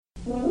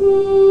You're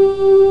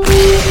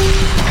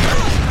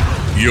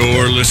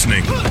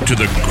listening to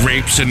the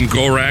Grapes and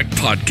Gorak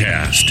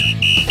podcast.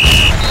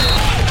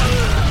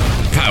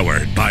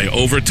 Powered by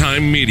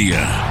Overtime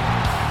Media.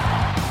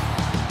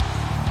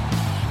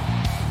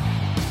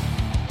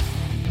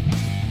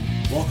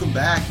 Welcome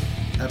back.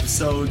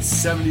 Episode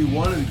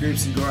 71 of the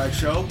Grapes and Gorak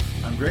Show.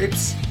 I'm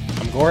Grapes.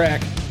 I'm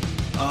Gorak.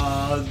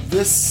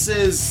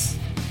 This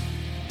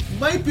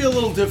might be a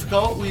little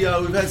difficult. We've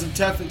had some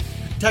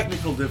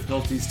technical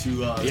difficulties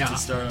to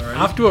start already.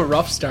 Off to a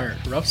rough start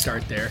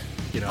there.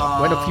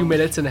 Went a few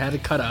minutes and had to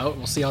cut out.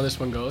 We'll see how this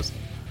one goes.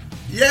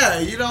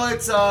 Yeah,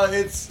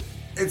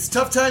 it's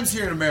tough times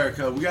here in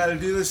America. We got to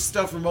do this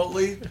stuff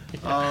remotely.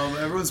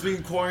 Everyone's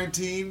being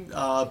quarantined.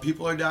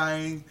 People are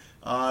dying.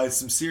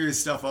 Some serious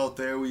stuff out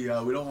there. We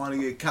don't want to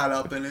get caught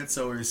up in it,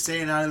 so we're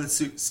staying out of the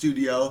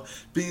studio,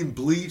 being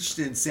bleached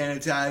and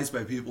sanitized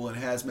by people in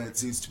hazmat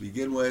suits to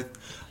begin with.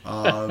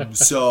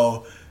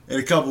 So in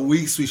a couple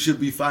weeks, we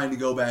should be fine to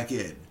go back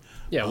in.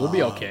 Yeah, we'll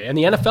be okay. And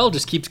the NFL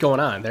just keeps going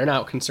on. They're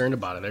not concerned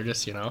about it. They're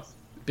just,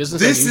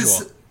 business as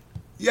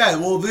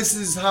usual. This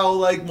is how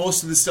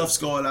most of the stuff's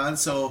going on.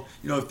 So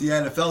if the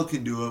NFL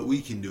can do it,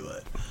 we can do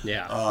it.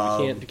 Yeah,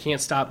 we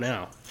can't stop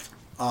now.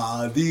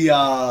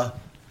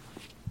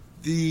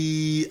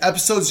 The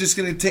episode's just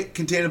going to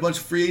contain a bunch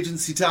of free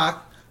agency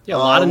talk. Yeah, a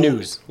lot of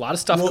news, a lot of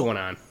stuff going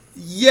on.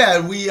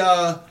 Yeah, we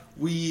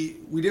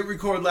didn't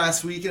record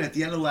last week, and at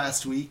the end of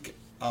last week,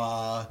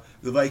 the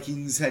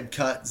Vikings had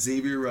cut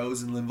Xavier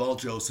Rhodes and Linval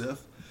Joseph.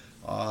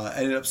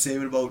 Ended up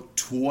saving about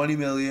 $20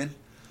 million.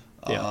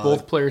 Yeah,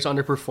 both players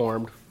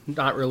underperformed.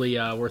 Not really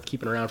worth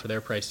keeping around for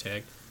their price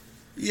tag.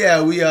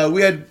 Yeah, we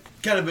had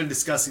kind of been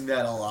discussing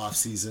that all off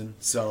season,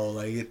 so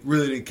it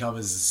really didn't come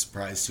as a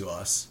surprise to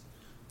us.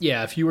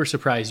 Yeah, if you were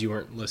surprised, you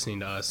weren't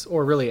listening to us.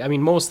 Or really, I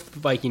mean, I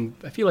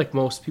feel like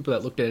most people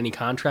that looked at any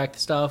contract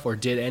stuff or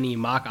did any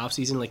mock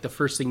offseason, the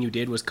first thing you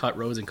did was cut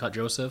Rhodes and cut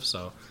Joseph,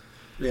 so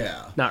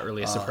yeah, not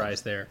really a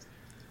surprise there.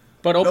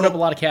 But opened up a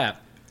lot of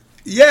cap.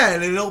 Yeah,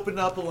 and it opened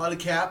up a lot of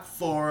cap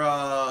for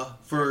a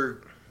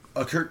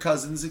Kirk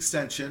Cousins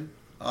extension.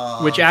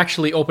 Which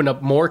actually opened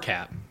up more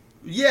cap.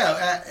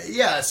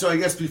 Yeah, so I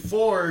guess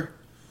before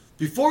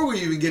we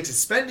even get to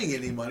spending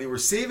any money, we're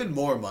saving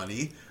more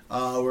money.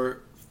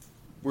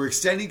 We're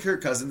extending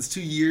Kirk Cousins 2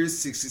 years,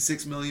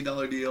 $66 million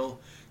deal,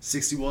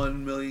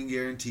 $61 million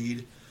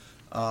guaranteed.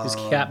 His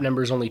cap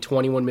number is only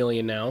 $21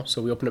 million now,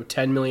 so we opened up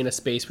 $10 million of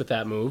space with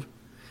that move,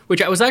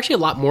 which was actually a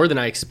lot more than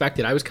I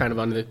expected. I was kind of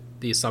under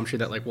the assumption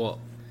that, I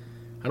don't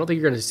think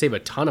you're going to save a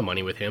ton of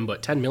money with him,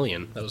 but $10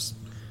 million, that was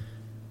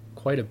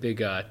quite a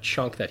big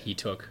chunk that he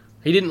took.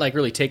 He didn't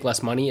really take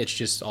less money. It's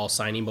just all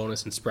signing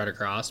bonus and spread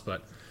across,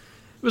 but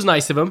it was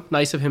nice of him.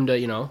 Nice of him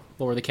to,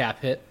 lower the cap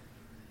hit.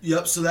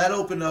 Yep, so that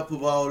opened up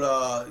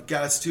about,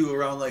 got us to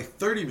around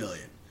 $30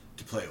 million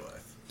to play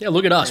with. Yeah,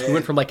 look at us. We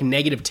went from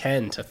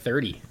 -10 to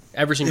 30.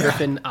 Everson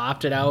Griffin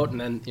opted out,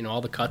 and then, all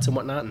the cuts and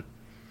whatnot, and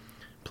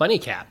plenty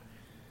of cap.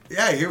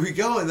 Yeah, here we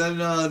go. And then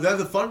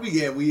the fun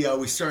began. We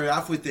started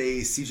off with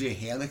a CJ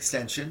Ham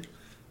extension.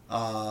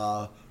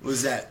 What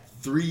was that,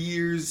 3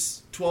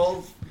 years,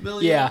 $12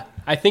 million? Yeah,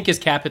 I think his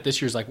cap hit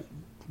this year is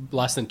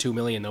less than $2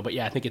 million, though. But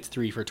yeah, I think it's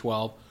 3 for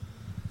 12.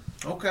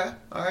 Okay,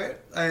 all right.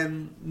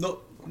 And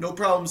no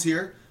problems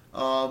here.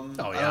 I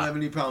don't have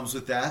any problems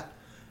with that.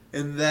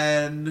 And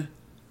then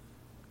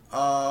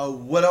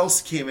what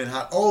else came in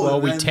hot?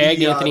 We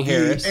tagged Anthony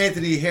Harris.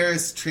 Anthony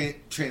Harris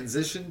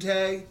transition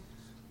tag?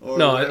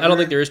 No, I don't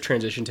think there is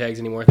transition tags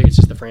anymore. I think it's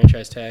just the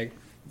franchise tag.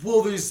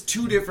 Well, there's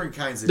two different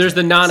kinds of There's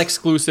tags. the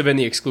non-exclusive and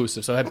the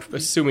exclusive. So I'm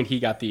assuming he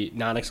got the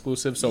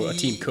non-exclusive, so a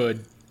team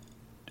could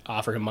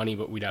offer him money,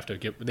 but they'd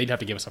have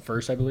to give us a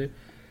first, I believe.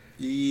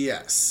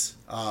 Yes.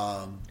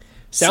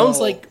 Sounds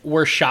like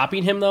we're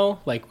shopping him, though.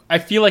 I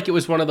feel like it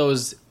was one of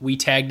those, we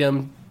tagged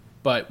him,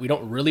 but we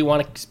don't really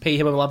want to pay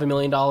him $11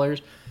 million.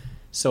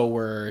 So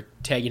we're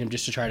tagging him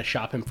just to try to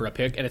shop him for a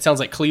pick. And it sounds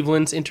like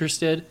Cleveland's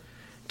interested.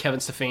 Kevin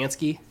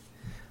Stefanski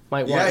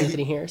might want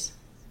Anthony Harris.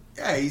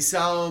 Yeah, he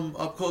saw him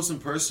up close and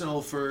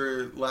personal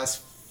for the last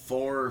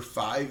 4 or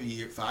 5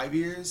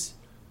 years.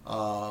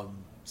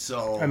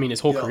 His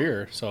whole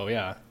career, so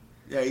yeah.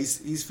 Yeah,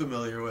 he's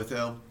familiar with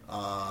him.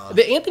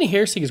 The Anthony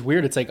Harris thing is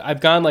weird. It's I've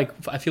gone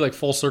I feel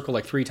full circle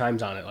 3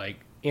 times on it.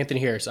 Anthony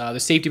Harris, the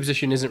safety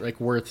position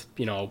isn't worth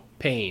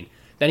paying.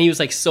 Then he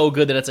was so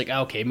good that it's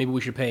okay, maybe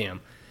we should pay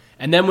him.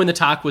 And then when the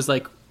talk was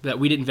that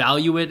we didn't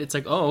value it, it's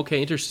oh,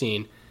 okay,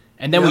 interesting.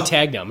 And then we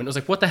tagged him, and it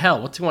was what the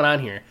hell? What's going on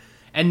here?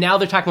 And now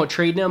they're talking about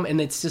trading him, and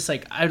it's just I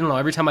don't know.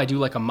 Every time I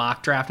do a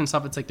mock draft and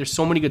stuff, it's there's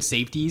so many good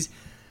safeties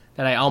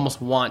that I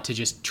almost want to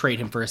just trade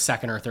him for a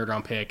 2nd or 3rd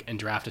round pick and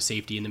draft a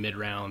safety in the mid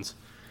rounds.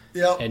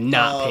 Yep. And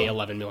not pay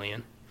 $11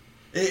 million.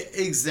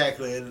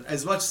 Exactly. And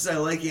as much as I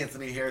like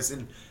Anthony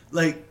Harrison,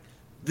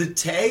 the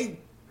tag,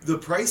 the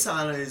price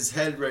on his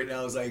head right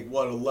now is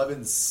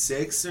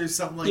 11.6 or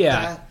something like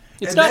that.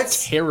 It's not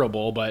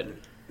terrible, but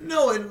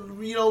no. And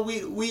we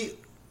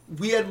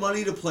had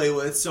money to play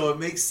with, so it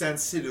makes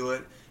sense to do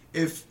it.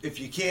 If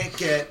you can't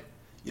get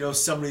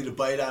somebody to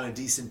bite on a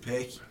decent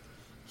pick,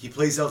 he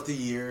plays out the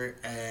year,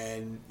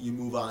 and you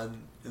move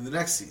on in the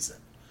next season.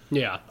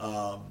 Yeah.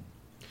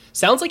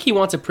 Sounds like he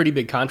wants a pretty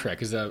big contract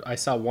because I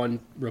saw one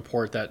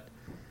report that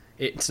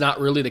it's not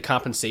really the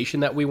compensation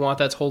that we want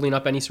that's holding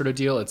up any sort of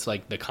deal. It's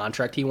like the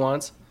contract he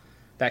wants.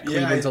 That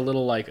Cleveland's a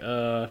little like,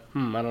 I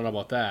don't know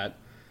about that.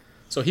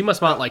 So he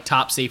must want like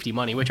top safety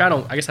money, which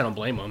I guess I don't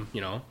blame him,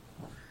 you know.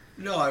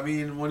 No, I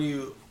mean when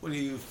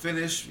you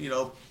finish, you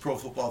know, Pro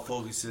Football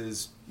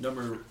Focus's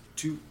number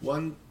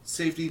 1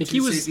 safety,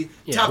 2 safety,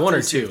 top 1 or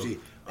 2, safety,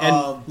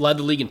 and led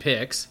the league in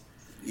picks.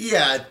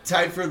 Yeah,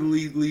 tied for the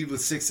lead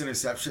with 6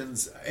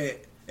 interceptions.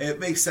 It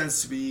makes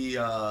sense to be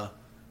to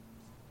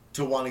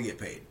want to get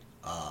paid.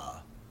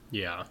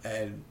 Yeah,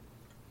 and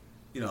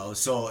you know,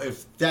 so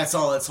if that's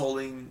all that's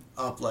holding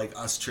up like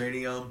us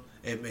trading him,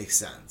 it makes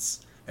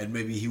sense, and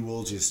maybe he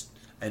will just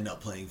end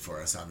up playing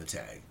for us on the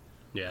tag.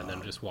 Yeah, and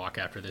then just walk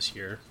after this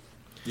year.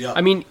 Yeah,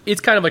 I mean,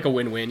 it's kind of like a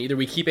win-win. Either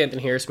we keep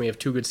Anthony Harris and we have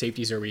 2 good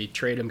safeties, or we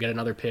trade him, get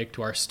another pick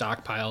to our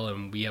stockpile,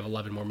 and we have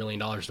 $11 more million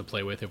to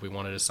play with if we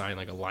wanted to sign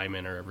like a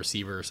lineman or a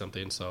receiver or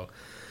something. So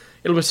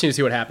it'll be interesting to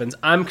see what happens.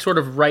 I'm sort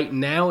of right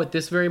now at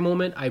this very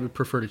moment, I would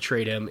prefer to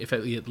trade him if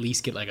we at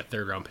least get like a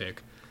 3rd-round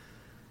pick.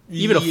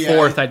 Even a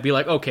 4th, I'd be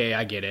like, okay,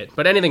 I get it.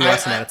 But anything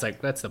less than that, it's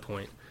like that's the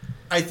point.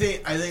 I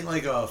think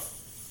like a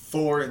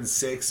 4 and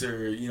 6,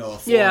 or you know, a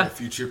 4 and a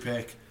future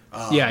pick.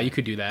 Yeah, you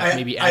could do that.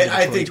 Maybe add it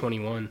to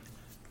 2021.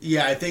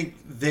 Yeah, I think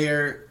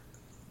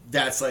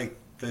that's like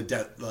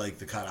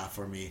the cutoff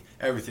for me.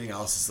 Everything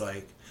else is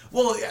like,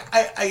 well,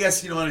 I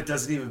guess you know what, it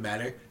doesn't even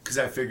matter because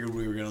I figured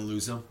we were going to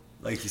lose them.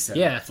 Like you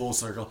said, full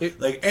circle.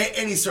 Like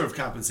any sort of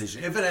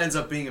compensation. If it ends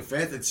up being a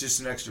 5th, it's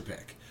just an extra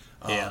pick.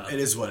 It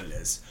is what it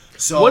is.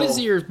 So, what is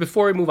your,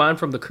 before we move on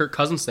from the Kirk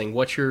Cousins thing,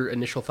 what's your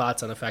initial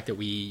thoughts on the fact that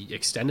we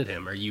extended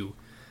him? Are you,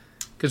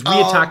 because we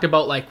had talked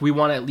about like we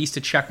want at least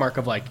a check mark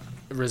of like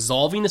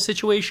resolving the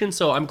situation.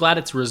 So I'm glad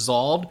it's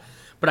resolved.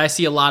 But I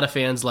see a lot of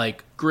fans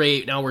like,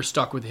 great, now we're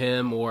stuck with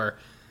him, or,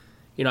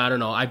 you know, I don't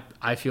know.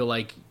 I feel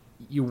like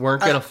you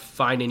weren't going to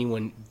find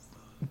anyone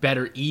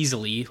better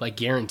easily, like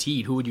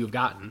guaranteed. Who would you have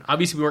gotten?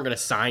 Obviously, we weren't going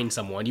to sign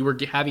someone. You were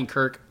having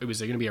Kirk. It was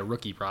going to be a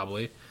rookie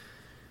probably.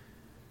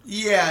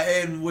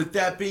 Yeah, and with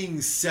that being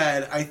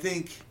said, I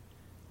think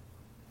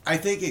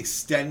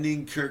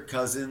extending Kirk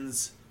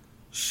Cousins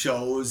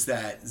shows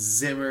that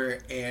Zimmer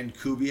and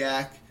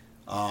Kubiak,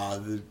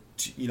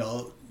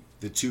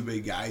 the 2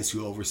 big guys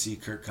who oversee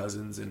Kirk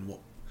Cousins and,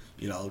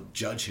 you know,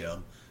 judge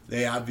him,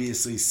 they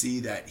obviously see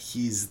that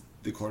he's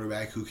the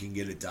quarterback who can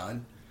get it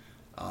done.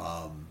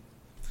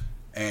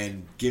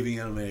 And giving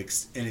him an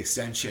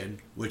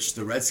extension, which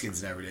the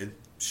Redskins never did,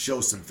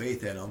 shows some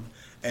faith in him,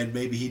 and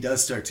maybe he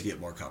does start to get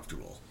more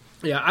comfortable.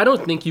 Yeah, I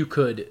don't think you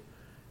could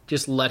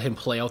just let him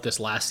play out this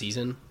last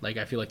season. Like,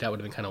 I feel like that would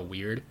have been kind of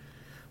weird.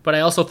 But I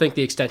also think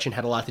the extension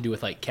had a lot to do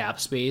with, like, cap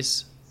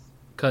space,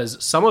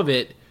 because some of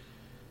it,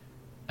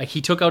 like,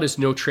 he took out his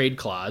no trade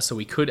clause, so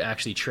we could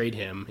actually trade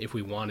him if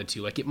we wanted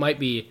to. Like, it might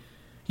be,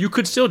 you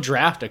could still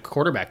draft a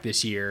quarterback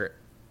this year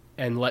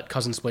and let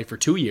Cousins play for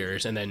 2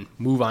 years and then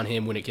move on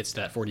him when it gets to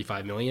that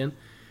 $45 million.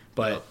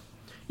 But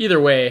either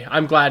way,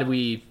 I'm glad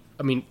A,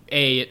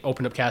 it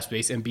opened up cap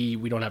space, and B,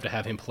 we don't have to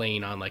have him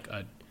playing on like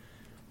a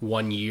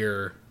 1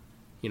 year,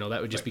 you know,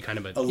 that would just be kind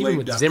of even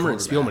with Zimmer and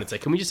Spielman, it's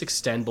like, can we just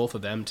extend both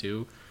of them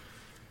too?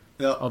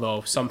 Yep.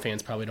 Although some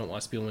fans probably don't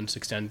want Spielman to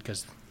extend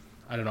because,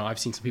 I don't know, I've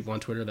seen some people on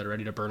Twitter that are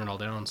ready to burn it all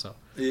down. So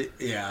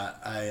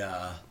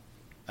yeah,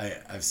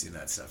 I've seen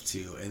that stuff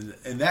too,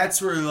 and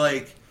that's where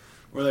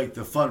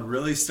the fun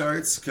really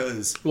starts,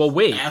 because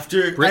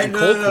after Britton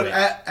Cole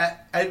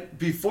quit.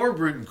 Before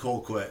Britton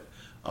Cole quit.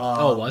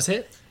 Was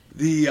it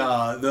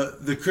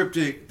the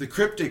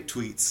cryptic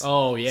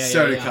tweets?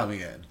 Started coming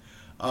in.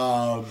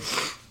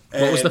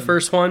 What was the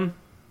first one?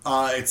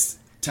 It's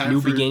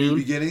time for new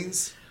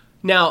beginnings.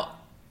 Now,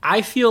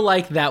 I feel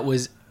like that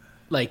was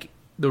like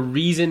the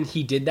reason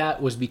he did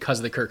that was because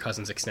of the Kirk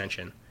Cousins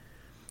extension.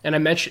 And I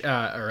mentioned,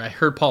 or I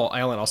heard Paul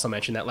Allen also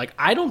mention that, like,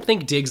 I don't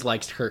think Diggs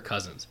likes Kirk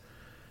Cousins.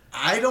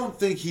 I don't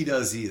think he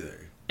does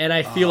either. And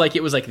I feel like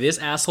it was like, this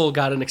asshole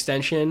got an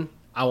extension,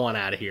 I want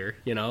out of here,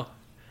 you know?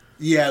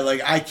 Yeah,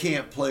 like I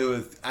can't play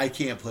with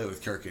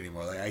Kirk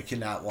anymore. Like, I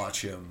cannot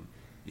watch him,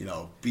 you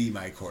know, be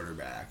my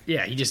quarterback.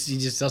 Yeah, he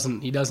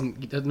doesn't have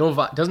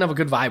a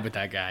good vibe with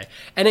that guy.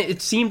 And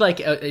it seemed like,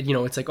 you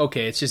know, it's like,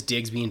 okay, it's just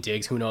Diggs being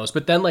Diggs, who knows?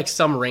 But then like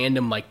some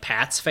random like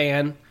Pats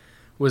fan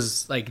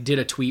was like, did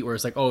a tweet where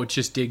it's like, oh, it's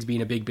just Diggs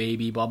being a big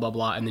baby, blah, blah,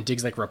 blah. And then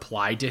Diggs like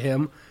replied to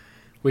him,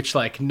 which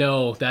like,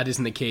 no, that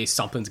isn't the case.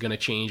 Something's going to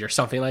change or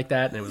something like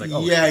that. And it was like,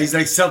 oh. Yeah, he's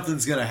like,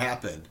 something's going to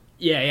happen.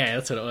 Yeah,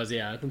 that's what it was.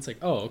 Yeah. And it's like,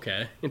 oh,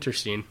 okay.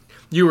 Interesting.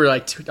 You were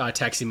like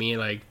texting me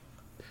like,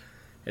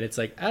 and it's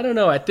like, I don't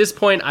know. At this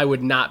point, I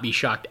would not be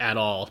shocked at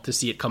all to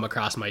see it come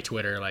across my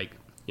Twitter. Like,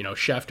 you know,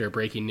 Schefter,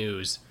 breaking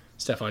news,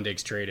 Stephon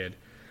Diggs traded.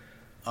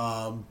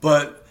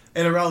 But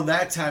around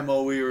that time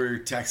while we were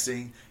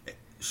texting,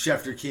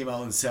 Schefter came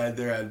out and said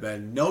there had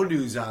been no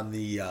news on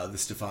the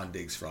Stephon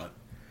Diggs front.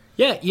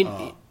 Yeah,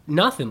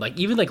 nothing. Like,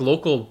 even like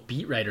local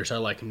beat writers are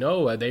like,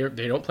 no, they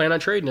don't plan on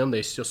trading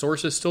him.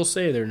 Sources still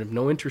say they have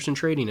no interest in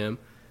trading him.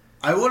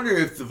 I wonder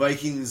if the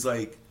Vikings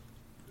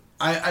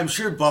I'm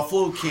sure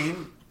Buffalo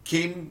came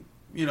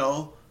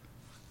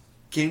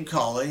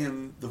calling,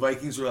 and the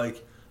Vikings were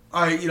like,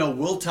 all right,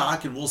 we'll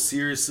talk and we'll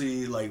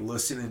seriously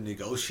listen and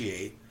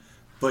negotiate,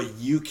 but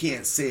you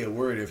can't say a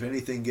word. If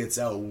anything gets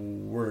out,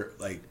 we'll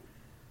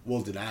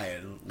deny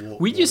it.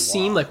 We just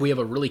seem like we have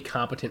a really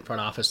competent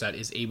front office that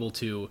is able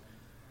to.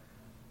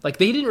 They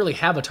didn't really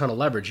have a ton of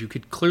leverage. You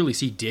could clearly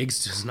see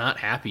Diggs is not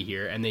happy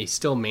here, and they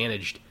still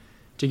managed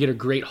to get a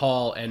great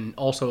haul and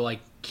also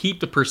keep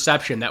the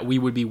perception that we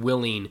would be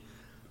willing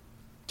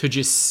to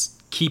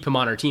just keep him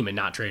on our team and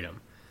not trade him.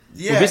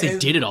 Yeah, because they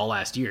did it all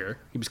last year.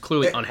 He was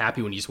clearly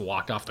unhappy when he just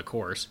walked off the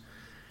course.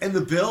 And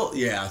the Bill,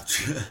 yeah,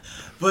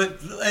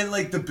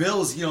 the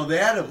Bills, they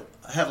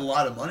had a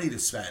lot of money to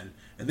spend,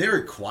 and they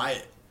were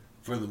quiet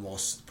for the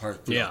most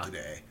part throughout the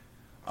day.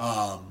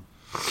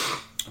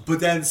 But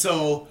then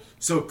so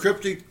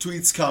cryptic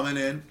tweets coming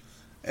in,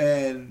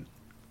 and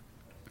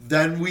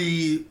then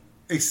we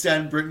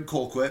extend Britton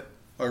Colquitt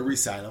or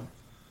re-sign him.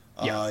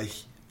 Yeah.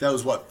 That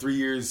was 3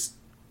 years,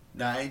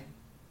 9.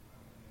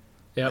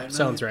 Yep, 9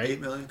 sounds right. 8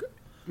 million.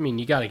 I mean,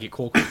 you got to get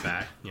Colquitt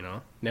back,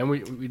 Then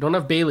we don't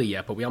have Bailey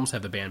yet, but we almost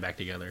have the band back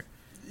together.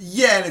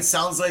 Yeah, and it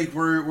sounds like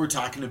we're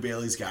talking to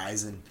Bailey's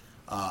guys, and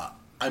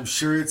I'm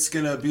sure it's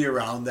gonna be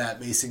around that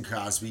Mason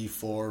Crosby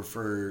 4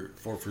 for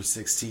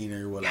 16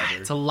 or whatever. Yeah,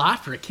 it's a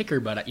lot for a kicker,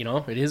 but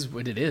it is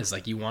what it is.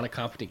 You want a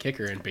competent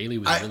kicker, and Bailey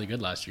was really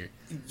good last year.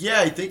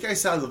 Yeah, I think I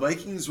saw the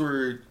Vikings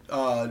were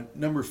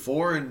number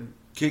 4 in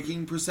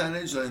kicking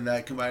percentage, and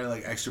that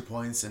combined extra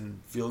points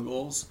and field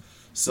goals.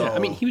 So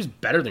yeah, he was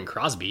better than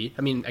Crosby.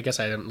 I guess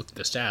I haven't looked at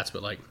the stats,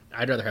 but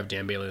I'd rather have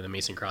Dan Bailey than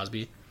Mason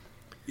Crosby.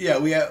 Yeah,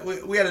 we had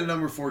a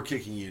number 4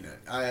 kicking unit.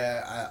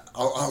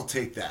 I'll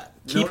take that.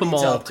 Keep them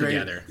all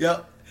together.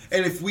 Yep.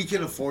 And if we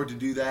can afford to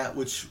do that,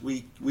 which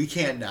we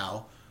can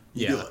now,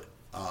 do it.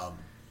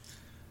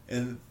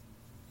 And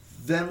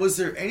then was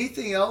there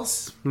anything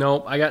else?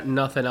 Nope, I got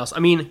nothing else.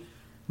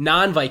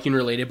 Non-Viking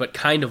related, but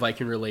kind of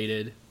Viking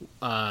related.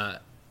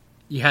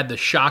 You had the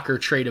shocker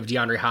trade of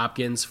DeAndre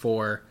Hopkins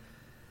for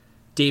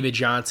David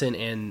Johnson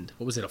and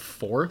what was it, a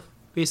 4th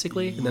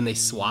basically, and then they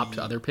swapped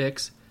other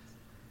picks.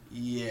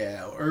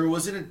 Yeah, or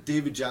wasn't it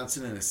David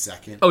Johnson in a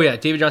 2nd? Oh yeah,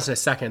 David Johnson in a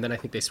 2nd, and then I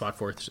think they swapped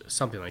 4th,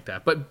 something like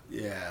that. But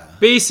yeah,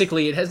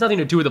 basically it has nothing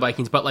to do with the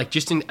Vikings, but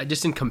just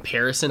in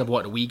comparison of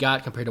what we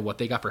got compared to what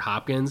they got for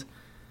Hopkins,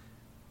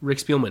 Rick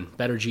Spielman,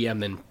 better GM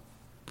than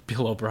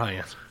Bill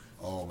O'Brien.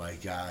 Oh my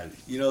God,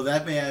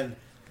 that man.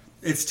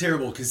 It's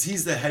terrible because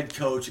he's the head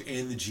coach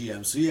and the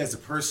GM, so he has a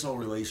personal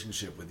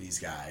relationship with these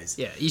guys.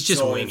 Yeah, he's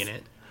just winging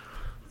it.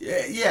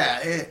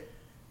 Yeah,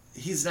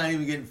 he's not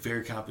even getting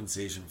fair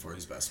compensation for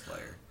his best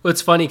player. Well,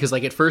 it's funny because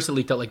at first it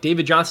leaked out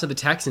David Johnson of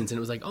the Texans, and it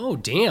was oh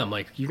damn,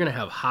 you're gonna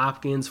have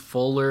Hopkins,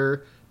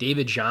 Fuller,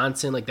 David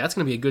Johnson, that's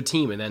gonna be a good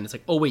team, and then it's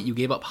oh wait, you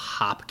gave up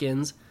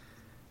Hopkins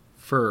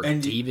for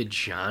David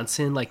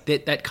Johnson,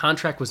 that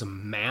contract was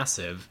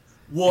massive.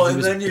 Well,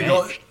 and then you're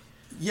going.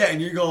 Yeah,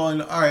 and you're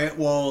going, all right,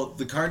 well,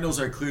 the Cardinals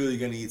are clearly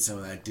going to eat some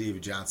of that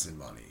David Johnson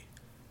money.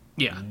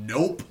 Yeah.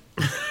 Nope.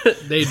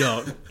 They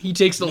don't. He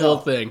takes the whole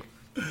thing.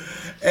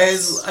 And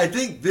I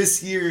think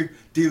this year,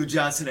 David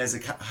Johnson has a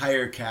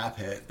higher cap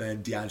hit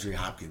than DeAndre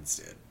Hopkins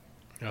did.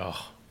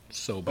 Oh,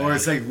 so bad. Or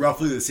it's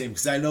roughly the same,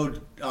 because I know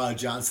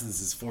Johnson's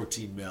is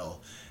 14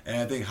 mil, and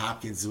I think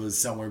Hopkins was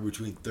somewhere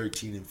between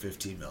 13 and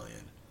 15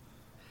 million.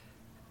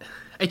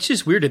 It's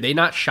just weird. Did they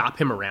not shop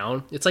him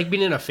around? It's like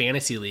being in a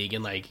fantasy league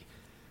and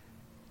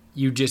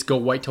you just go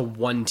right to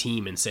one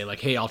team and say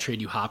hey, I'll trade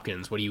you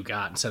Hopkins. What do you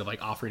got? Instead of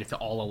offering it to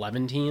all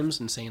 11 teams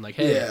and saying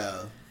hey,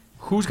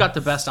 who's got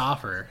the best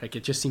offer?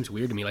 It just seems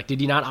weird to me.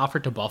 Did he not offer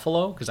it to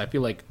Buffalo? Because I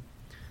feel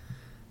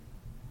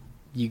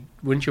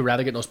wouldn't you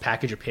rather get those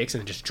package of picks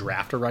and just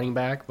draft a running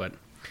back? But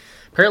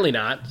apparently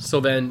not. So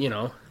then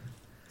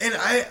And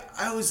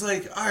I was all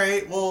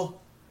right,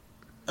 well,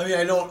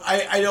 I don't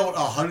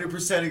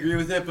 100% agree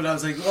with it, but I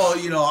was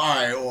well, all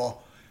right,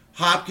 well,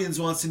 Hopkins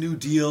wants a new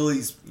deal.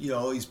 He's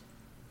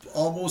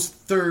almost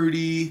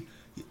 30,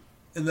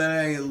 and then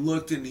I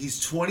looked and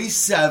he's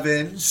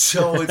 27,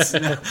 so it's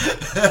not,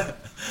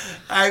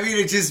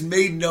 it just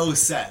made no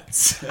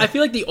sense. I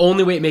feel the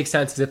only way it makes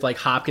sense is if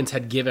Hopkins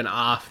had given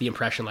off the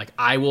impression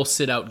I will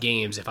sit out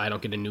games if I don't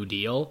get a new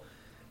deal.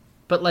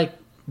 But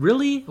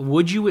really,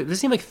 would you? There's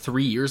seem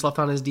 3 years left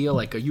on his deal.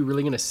 Are you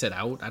really going to sit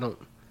out? I don't.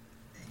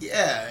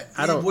 Yeah,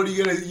 I don't. What are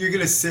you gonna? You're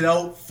gonna sit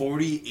out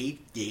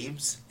 48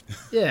 games?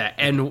 Yeah,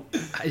 and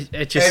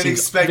it just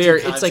seems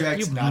very. It's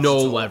you have no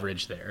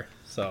leverage there.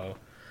 So,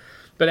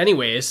 but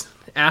anyways,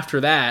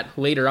 after that,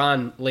 later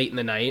on, late in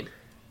the night,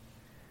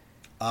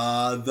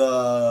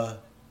 the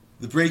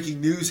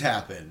breaking news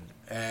happened.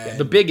 And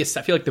the biggest,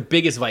 I feel the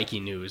biggest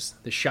Viking news,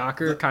 the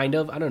shocker, kind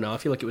of. I don't know. I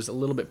feel it was a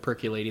little bit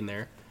percolating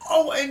there.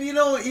 Oh, and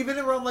even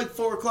around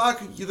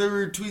 4:00, there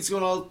were tweets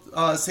going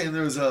out saying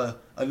there was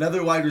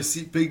another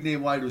big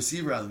name wide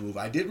receiver on the move.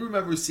 I did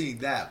remember seeing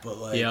that,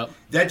 but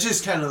that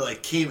just kind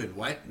of came and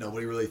went.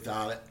 Nobody really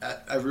thought it.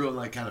 Everyone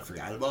kind of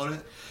forgot about it.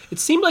 It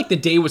seemed like the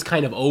day was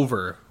kind of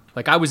over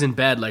Like, I was in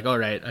bed, like, all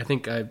right, I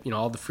think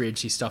all the free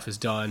agency stuff is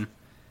done,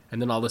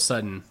 and then all of a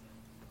sudden,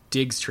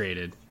 Diggs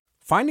traded.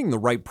 Finding the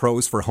right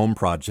pros for home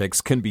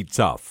projects can be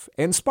tough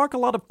and spark a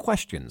lot of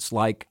questions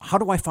like, how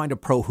do I find a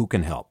pro who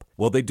can help?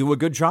 Will they do a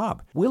good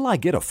job? Will I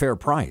get a fair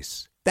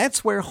price?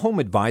 That's where Home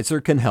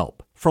Advisor can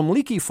help. From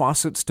leaky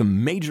faucets to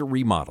major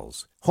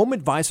remodels, Home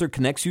Advisor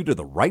connects you to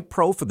the right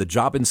pro for the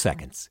job in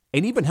seconds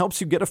and even helps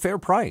you get a fair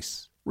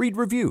price. Read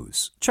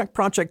reviews, check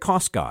project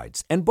cost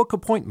guides, and book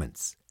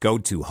appointments. Go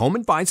to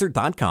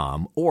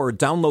homeadvisor.com or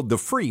download the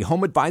free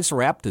Home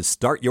Advisor app to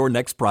start your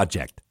next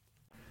project.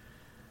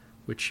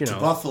 Which, To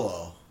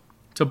Buffalo.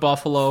 To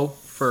Buffalo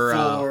for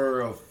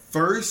a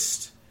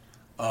first,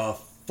 a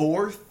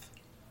fourth,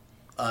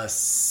 a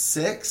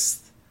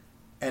sixth,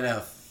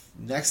 and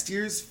next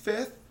year's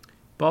fifth?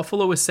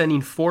 Buffalo is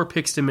sending 4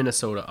 picks to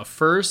Minnesota. A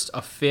first,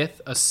 a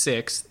fifth, a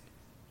sixth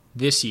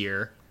this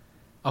year,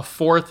 a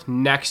fourth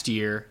next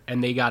year,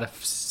 and they got a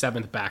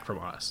 7th back from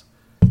us.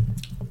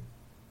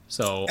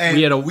 So And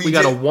we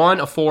got a 1,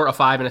 a 4, a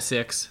 5, and a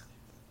 6,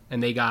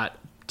 and they got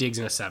Diggs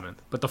in a 7th.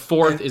 But the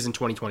 4th is in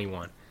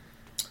 2021.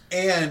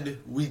 And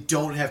we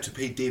don't have to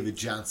pay David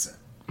Johnson.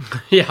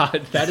 Yeah,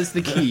 that is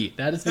the key.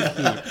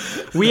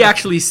 We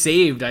actually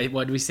saved,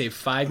 what did we save,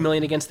 $5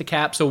 million against the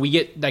cap? So we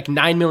get like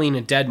 $9 million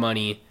in dead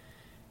money,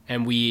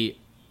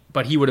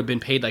 but he would have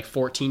been paid like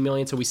 $14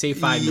 million, so we saved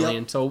 $5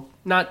 million. So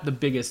not the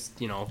biggest,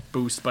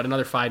 boost, but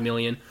another $5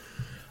 million.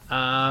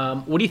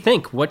 What do you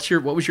think? What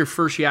was your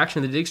first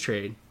reaction to the Diggs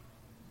trade?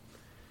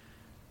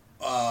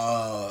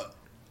 Wow.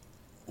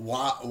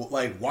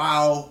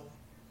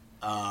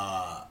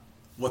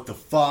 What the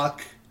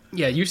fuck?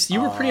 Yeah,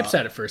 you were pretty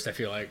upset at first, I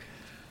feel like.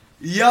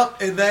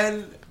 Yep, and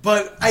then,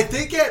 but I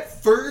think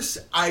at first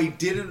I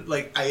didn't,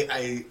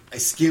 I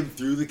skimmed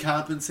through the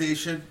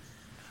compensation.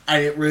 I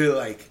didn't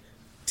really,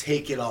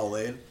 take it all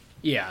in.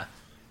 Yeah.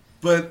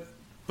 But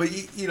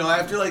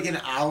after,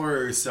 an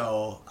hour or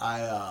so,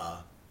 I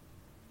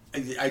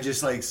just,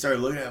 started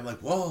looking at it. I'm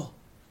like, well,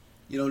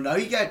 now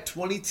you got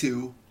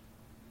 22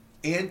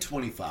 and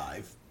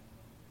 25.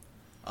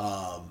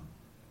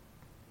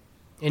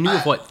 And you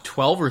have,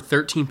 12 or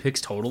 13 picks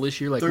total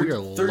this year? Like, we are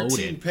loaded.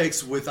 13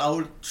 picks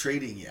without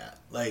trading yet.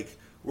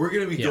 We're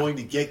going to be going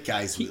to get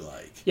guys we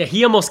like. Yeah,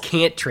 he almost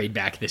can't trade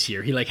back this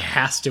year. He,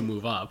 has to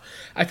move up.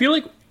 I feel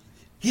like...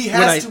 He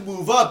has to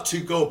move up to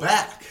go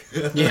back.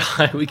 Yeah,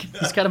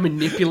 he's got to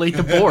manipulate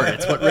the board.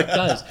 That's what Rick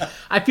does.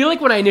 I feel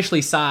like when I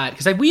initially saw it...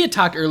 Because we had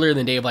talked earlier in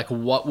the day of,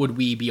 what would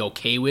we be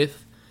okay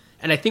with?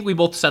 And I think we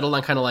both settled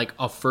on kind of,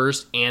 a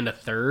first and a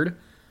third.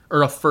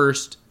 Or a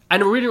first... I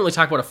know we didn't really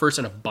talk about a first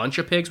and a bunch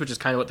of picks, which is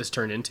kind of what this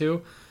turned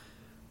into.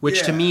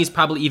 Which to me is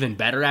probably even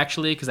better,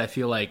 actually, because I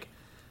feel like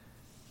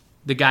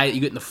the guy that you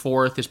get in the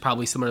 4th is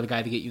probably similar to the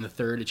guy that get you in the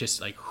 3rd. It's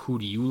just who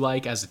do you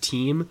like as a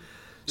team?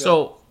 Yeah.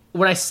 So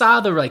when I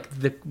saw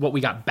what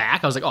we got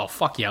back, I was like, oh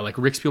fuck yeah!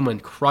 Rick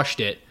Spielman crushed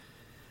it.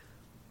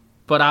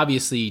 But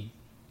obviously,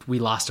 we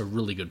lost a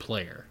really good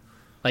player.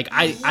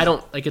 I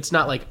don't it's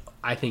not like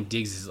I think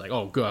Diggs is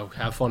oh go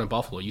have fun in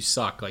Buffalo. You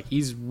suck.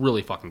 He's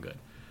really fucking good.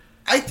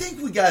 I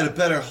think we got a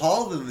better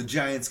haul than the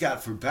Giants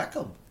got for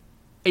Beckham.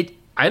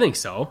 I think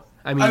so.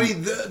 I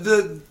mean,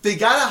 they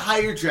got a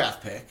higher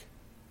draft pick.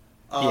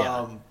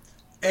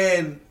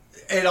 And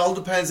it all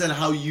depends on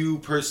how you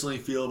personally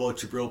feel about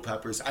Jabril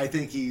Peppers. I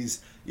think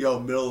he's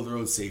middle of the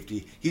road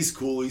safety. He's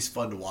cool. He's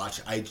fun to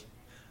watch.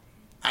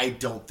 I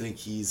don't think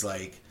he's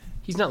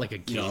he's not a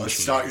game a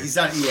star. He's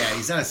not. Yeah,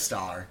 he's not a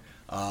star.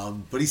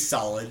 But he's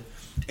solid.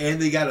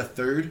 And they got a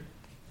 3rd.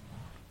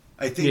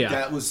 I think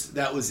that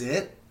was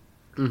it.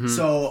 Mm-hmm.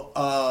 So,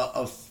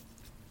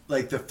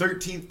 the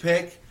 13th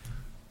pick,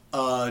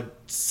 a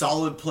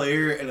solid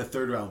player, and a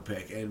 3rd round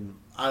pick, and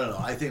I don't know.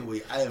 I think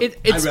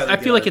I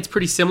feel like it's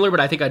pretty similar, but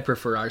I think I'd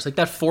prefer ours. That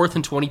 4th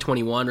in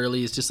 2021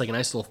 early is just a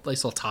nice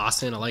little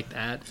toss in. I like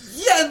that.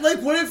 Yeah,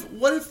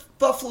 what if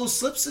Buffalo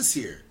slips this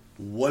year?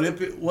 What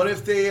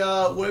if they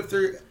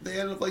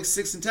end up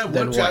 6 and 10?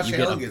 Then what if Josh you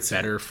Allen get a gets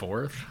better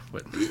 4th?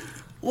 But...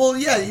 Well,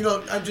 yeah,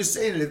 I'm just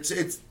saying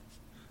it's.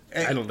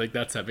 I don't think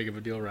that's that big of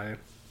a deal, Ryan.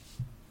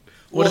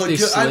 What if they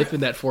slip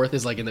and that 4th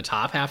is in the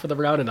top half of the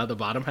round and not the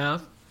bottom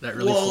half? That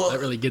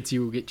really gets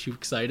you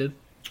excited.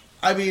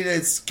 I mean,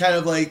 it's kind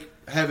of like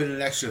having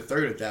an extra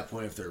 3rd at that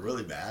point if they're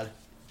really bad.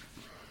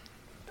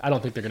 I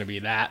don't think they're going to be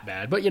that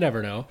bad, but you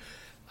never know.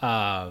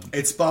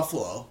 It's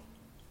Buffalo.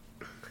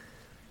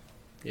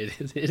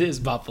 It is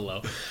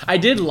Buffalo. I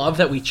did love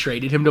that we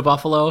traded him to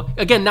Buffalo.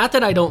 Again, not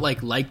that I don't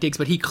like Diggs,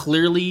 but he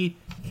clearly...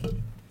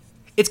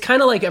 It's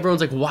kind of like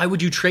everyone's why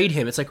would you trade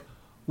him? It's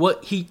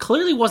he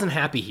clearly wasn't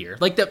happy here.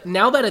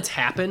 Now that it's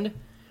happened,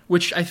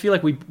 which I feel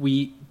like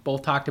we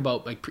both talked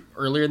about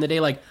earlier in the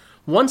day,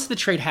 once the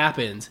trade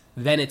happens,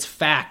 then it's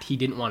fact he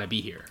didn't want to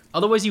be here.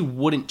 Otherwise, you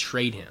wouldn't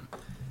trade him.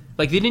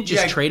 They didn't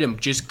just trade him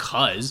just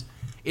cause.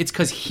 It's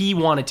because he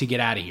wanted to get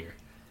out of here.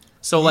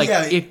 So,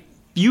 if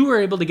you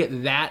were able to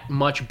get that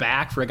much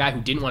back for a guy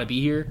who didn't want to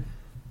be here,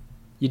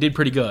 you did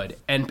pretty good.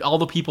 And all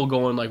the people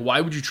going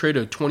why would you trade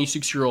a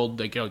 26-year-old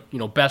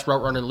best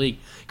route runner in the league?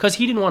 Because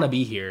he didn't want to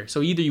be here.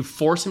 So either you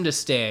force him to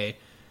stay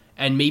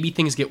and maybe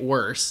things get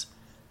worse,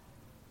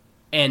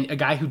 and a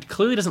guy who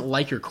clearly doesn't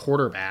like your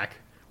quarterback,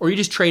 or you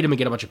just trade him and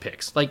get a bunch of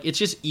picks. Like, it's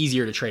just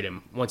easier to trade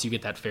him once you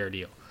get that fair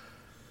deal.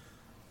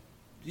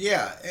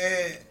 Yeah,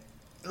 and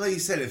like you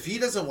said, if he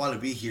doesn't want to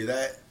be here,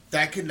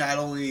 that could not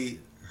only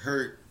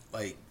hurt,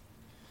 like,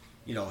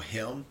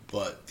 him,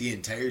 but the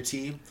entire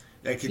team.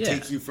 That could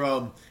take you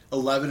from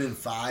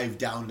 11-5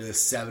 down to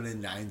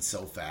 7-9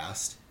 so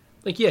fast.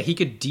 Like, yeah, he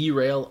could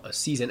derail a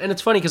season. And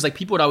it's funny because, like,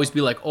 people would always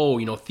be like, oh,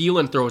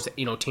 Thielen throws,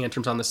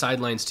 tantrums on the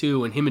sidelines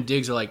too, and him and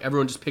Diggs are like,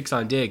 everyone just picks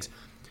on Diggs.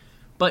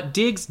 But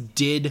Diggs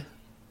did,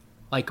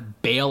 like,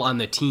 bail on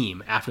the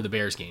team after the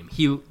Bears game.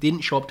 He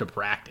didn't show up to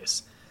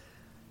practice.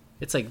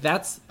 It's like,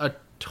 that's a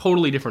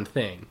totally different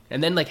thing.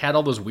 And then, like, had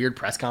all those weird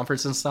press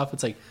conferences and stuff.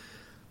 It's like,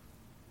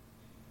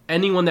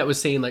 anyone that was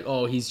saying, like,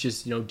 oh, he's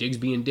just, Diggs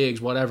being Diggs,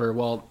 whatever,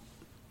 well,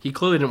 he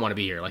clearly didn't want to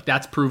be here. Like,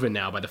 that's proven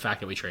now by the fact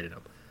that we traded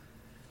him.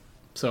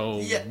 So,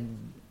 yeah.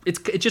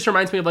 It just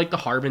reminds me of, like, the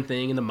Harbin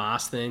thing and the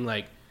Moss thing.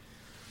 Like,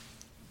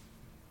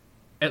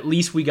 at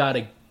least we got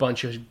a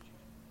bunch of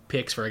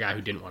picks for a guy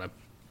who didn't want to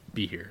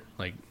be here.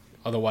 Like,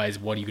 otherwise,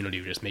 what are you going to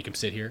do? Just make him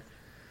sit here?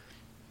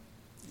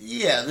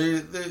 Yeah,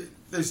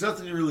 there's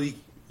nothing you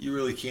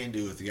really can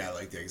do with a guy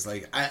like Diggs.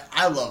 Like,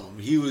 I love him.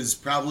 He was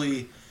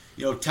probably...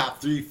 top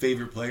 3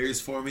 favorite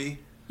players for me.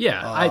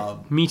 Yeah,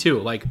 me too.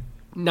 Like,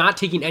 not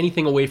taking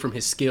anything away from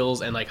his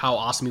skills and, like, how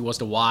awesome he was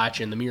to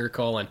watch and the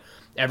miracle and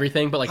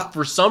everything. But, like,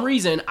 for some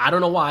reason, I don't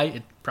know why,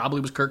 it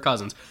probably was Kirk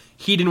Cousins.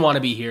 He didn't want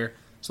to be here.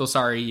 So,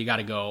 sorry, you got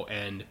to go.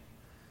 And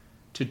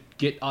to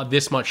get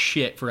this much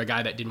shit for a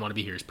guy that didn't want to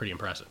be here is pretty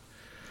impressive.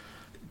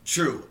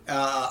 True.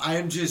 I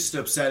am just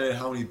upset at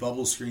how many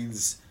bubble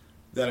screens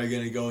that are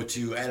going to go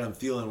to Adam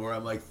Thielen where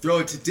I'm like, throw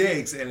it to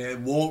Diggs, and it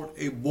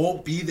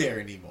won't be there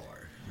anymore.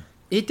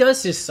 It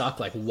does just suck.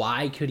 Like,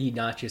 why could he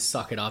not just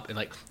suck it up? And,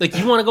 like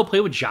you want to go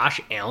play with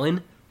Josh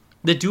Allen?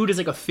 The dude is,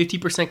 like, a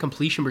 50%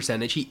 completion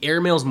percentage. He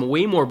airmails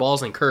way more balls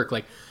than Kirk.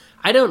 Like,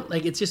 I don't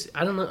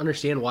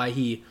understand why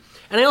he...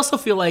 And I also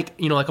feel like,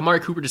 like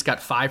Amari Cooper just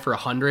got 5 for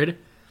 100.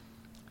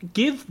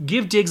 Give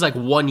Diggs, like,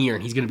 1 year,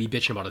 and he's going to be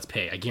bitching about his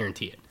pay. I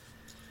guarantee it.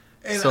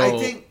 And so,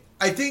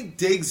 I think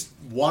Diggs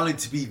wanted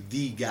to be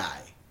the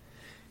guy.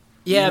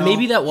 Yeah,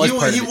 maybe that was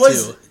part of it,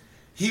 too.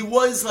 He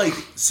was, like,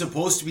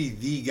 supposed to be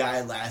the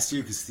guy last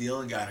year because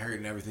Thielen got hurt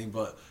and everything,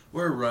 but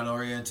we're a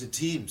run-oriented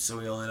team, so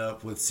he ended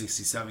up with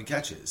 67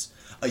 catches.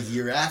 A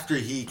year after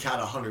he caught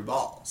 100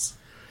 balls.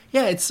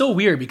 Yeah, it's so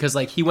weird because,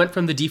 like, he went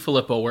from the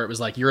DiFilippo where it was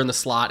like, you're in the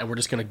slot and we're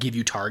just going to give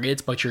you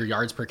targets, but your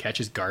yards per catch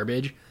is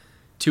garbage,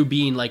 to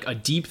being, like, a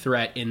deep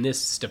threat in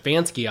this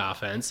Stefanski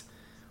offense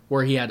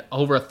where he had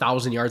over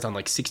 1,000 yards on,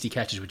 like, 60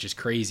 catches, which is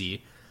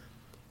crazy.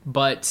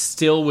 But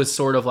still was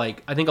sort of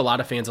like, I think a lot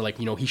of fans are like,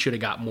 he should have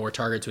got more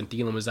targets when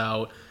Thielen was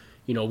out.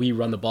 We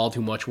run the ball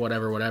too much,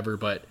 whatever.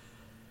 But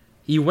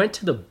he went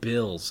to the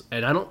Bills,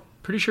 and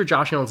pretty sure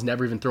Josh Allen's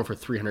never even thrown for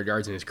 300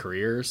 yards in his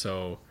career.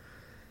 So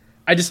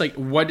I just like,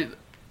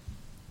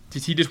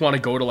 did he just want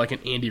to go to like an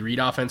Andy Reid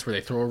offense where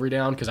they throw every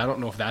down? Because I don't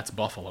know if that's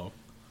Buffalo.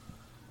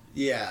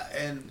 Yeah,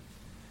 and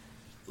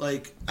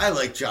like I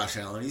like Josh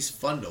Allen. He's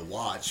fun to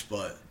watch,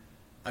 but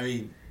I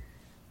mean,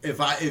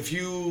 if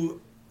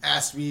you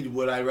asked me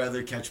would I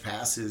rather catch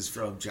passes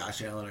from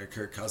Josh Allen or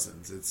Kirk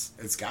Cousins,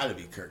 it's got to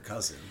be Kirk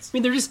Cousins. I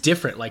mean, they're just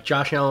different. Like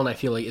Josh Allen, I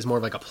feel like is more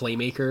of like a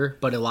playmaker,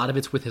 but a lot of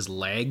it's with his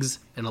legs,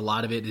 and a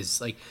lot of it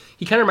is like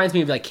he kind of reminds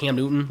me of like Cam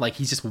Newton. Like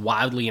he's just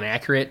wildly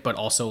inaccurate, but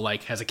also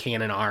like has a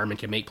cannon arm and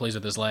can make plays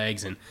with his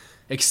legs and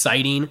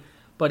exciting.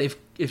 But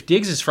if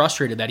Diggs is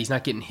frustrated that he's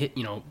not getting hit,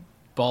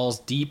 balls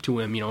deep to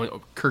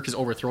him, Kirk is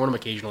overthrowing him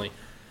occasionally.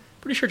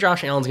 Pretty sure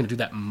Josh Allen's going to do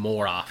that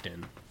more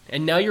often.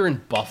 And now you're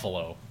in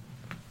Buffalo.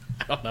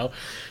 I don't know.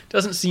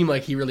 Doesn't seem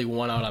like he really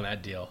won out on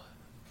that deal.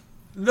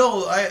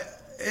 No,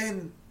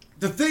 and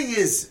the thing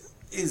is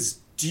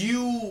do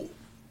you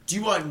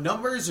want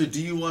numbers or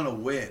do you want to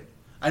win?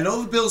 I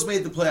know the Bills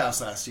made the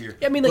playoffs last year.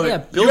 Yeah, I mean, like, yeah,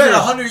 Bills had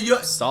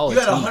 100. Solid you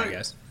had team, 100, I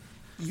guess.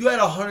 You had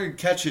 100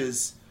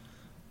 catches,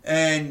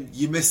 and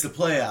you missed the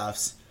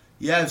playoffs.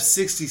 You have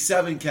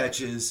 67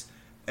 catches,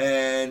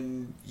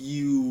 and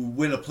you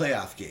win a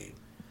playoff game.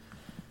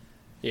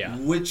 Yeah.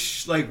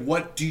 Which,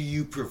 what do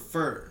you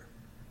prefer?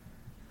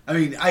 I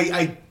mean,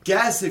 I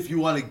guess if you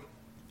want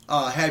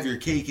to have your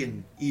cake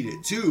and eat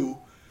it too,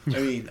 I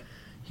mean...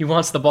 he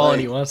wants the ball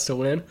and he wants to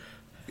win.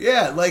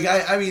 Yeah,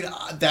 I mean,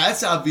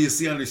 that's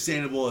obviously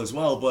understandable as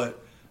well,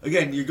 but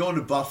again, you're going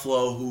to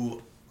Buffalo,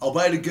 who,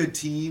 albeit a good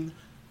team,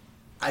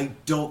 I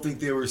don't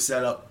think they were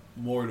set up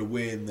more to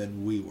win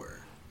than we were.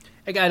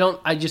 Like,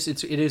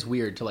 it is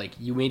weird to,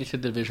 you made it to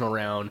the divisional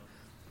round,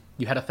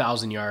 you had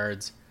 1,000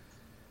 yards,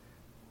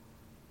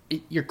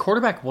 your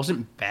quarterback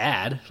wasn't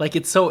bad.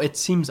 It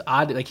seems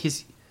odd.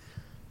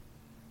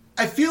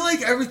 I feel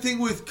like everything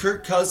with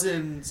Kirk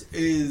Cousins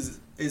is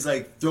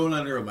thrown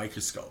under a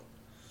microscope.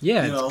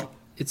 Yeah,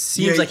 it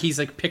seems like he's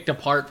picked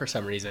apart for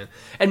some reason.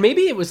 And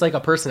maybe it was a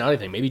personality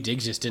thing. Maybe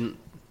Diggs just didn't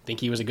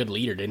think he was a good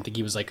leader. Didn't think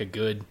he was a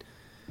good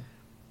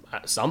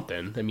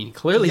something. I mean,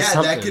 clearly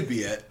something. Yeah, that could be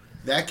it.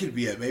 That could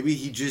be it. Maybe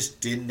he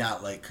just did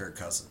not like Kirk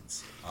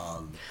Cousins.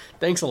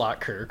 Thanks a lot,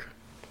 Kirk.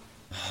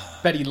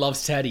 Bet he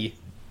loves Teddy.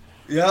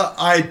 Yeah,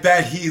 I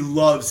bet he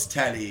loves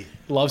Teddy.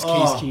 Loves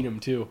Case Keenum,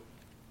 too.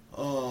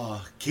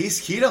 Oh, Case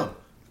Keenum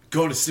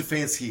going to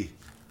Stefanski.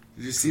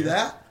 Did you see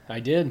that? I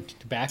did.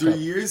 Backup.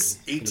 3 years,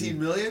 $18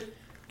 million.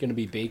 Going to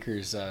be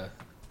Baker's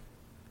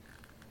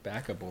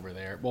backup over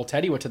there. Well,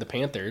 Teddy went to the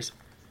Panthers.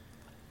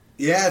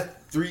 Yeah,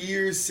 3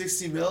 years,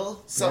 $60 million,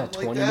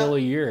 something like that. $20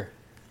 million a year.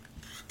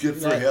 Good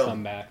for him.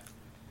 Come back.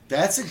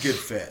 That's a good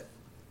fit.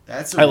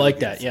 I like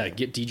that. Fit. Yeah,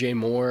 get DJ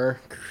Moore,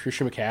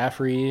 Christian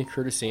McCaffrey,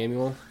 Curtis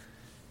Samuel.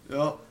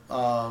 Yep.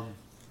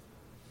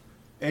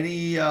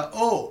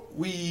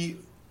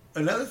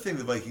 Another thing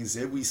the Vikings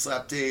did, we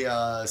slapped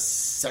a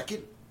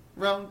second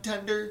round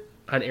tender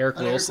on Eric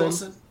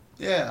Wilson.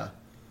 Yeah.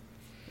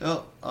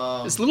 Yep.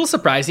 It's a little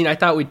surprising. I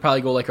thought we'd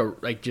probably go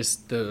like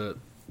just the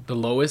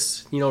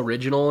lowest,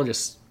 original,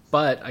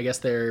 but I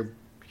guess you're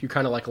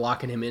kind of like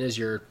locking him in as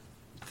your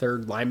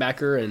third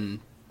linebacker, and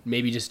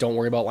maybe just don't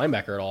worry about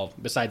linebacker at all.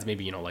 Besides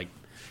maybe like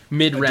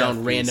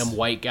mid-round random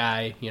white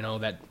guy,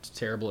 that's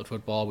terrible at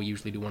football. We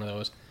usually do one of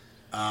those.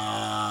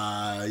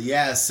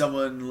 Yeah,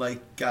 someone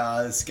like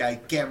this guy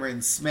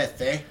Cameron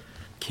Smith, eh?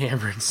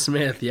 Cameron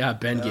Smith, yeah,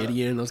 Ben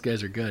Gideon, those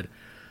guys are good.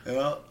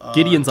 Yeah,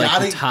 Gideon's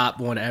like the top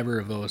one ever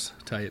of those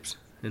types,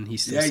 and he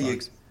still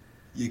sucks.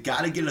 You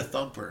got to get a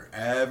thumper.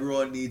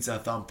 Everyone needs a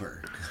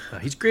thumper.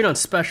 He's great on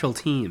special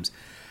teams.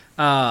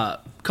 A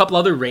couple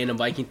other random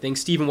Viking things.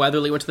 Stephen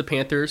Weatherly went to the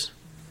Panthers.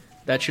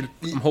 I'm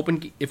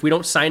hoping if we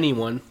don't sign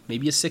anyone,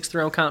 maybe a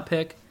 6th-round comp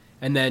pick.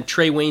 And then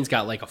Trey Wayne's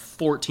got like a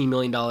 $14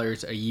 million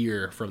a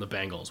year from the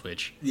Bengals,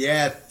 which 3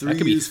 that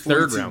could be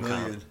 3rd-round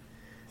comp.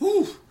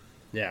 Whew.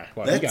 Yeah,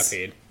 well, he got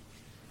paid.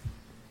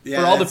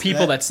 Yeah, for all the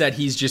people that said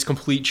he's just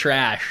complete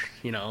trash,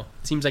 it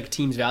seems like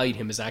teams valued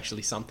him as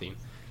actually something.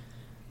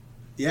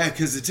 Yeah,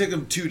 because it took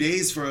him 2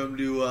 days for him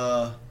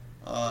to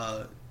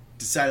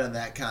decide on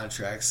that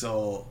contract.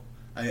 So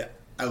I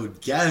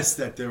would guess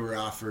that there were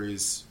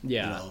offers.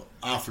 Yeah,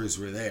 offers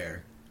were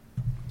there.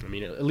 I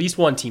mean, at least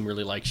one team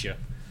really likes you.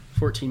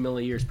 $14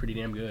 million a year is pretty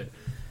damn good.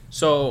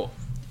 So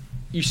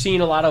you've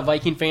seen a lot of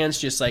Viking fans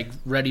just like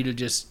ready to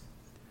just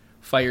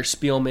fire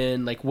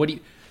Spielman. Like,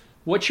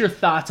 what's your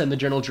thoughts on the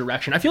general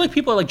direction? I feel like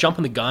people are like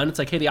jumping the gun. It's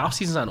like, hey, the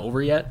offseason's not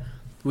over yet.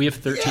 We have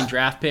 13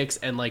 draft picks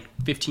and like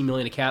 $15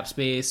 million of cap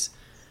space.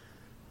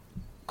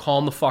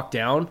 Calm the fuck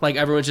down. Like,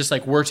 everyone's just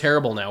like, we're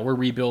terrible now. We're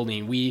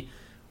rebuilding. We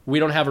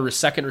don't have a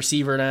second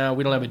receiver now.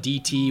 We don't have a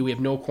DT. We have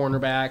no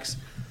cornerbacks.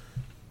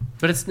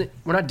 But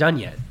we're not done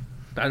yet.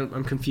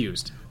 I'm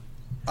confused.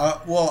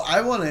 Well,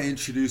 I want to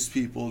introduce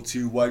people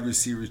to wide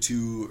receiver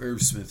 2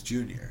 Irv Smith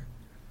Jr.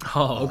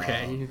 Oh,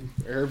 okay.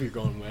 Irv you're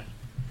going with.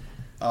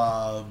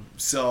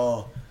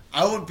 So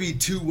I wouldn't be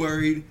too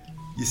worried.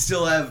 You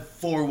still have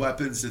 4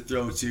 weapons to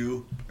throw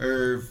to: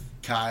 Irv,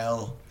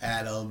 Kyle,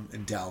 Adam,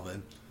 and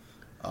Dalvin.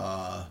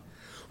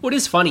 What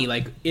is funny,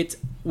 like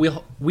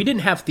we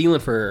didn't have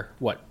Thielen for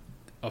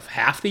of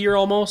half the year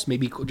almost,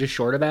 maybe just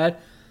short of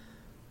that.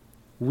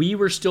 We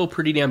were still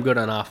pretty damn good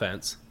on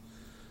offense.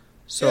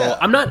 So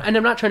I'm not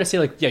trying to say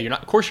like, you're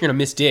not. Of course, you're gonna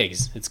miss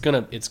Diggs. It's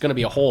gonna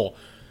be a hole,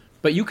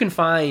 but you can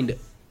find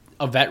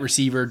a vet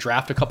receiver,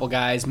 draft a couple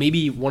guys.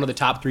 Maybe one of the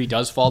top 3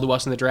 does fall to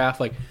us in the draft.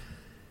 Like,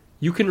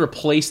 you can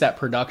replace that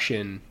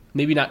production.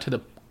 Maybe not to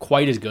the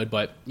quite as good,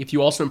 but if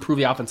you also improve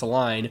the offensive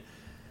line,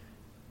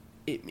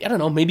 I don't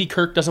know. Maybe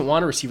Kirk doesn't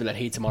want a receiver that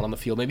hates him out on the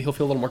field. Maybe he'll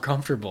feel a little more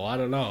comfortable. I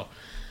don't know.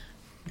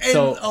 And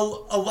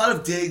a lot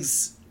of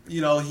Diggs,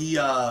 he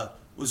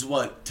was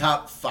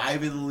top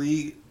 5 in the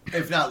league,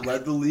 if not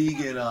led the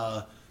league in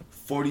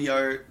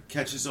 40-yard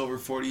catches over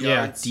 40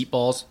 yards. Yeah, deep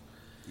balls.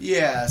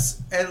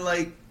 Yes, and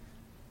like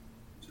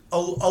a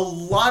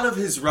lot of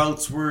his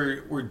routes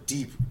were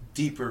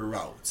deeper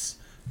routes,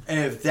 and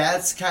if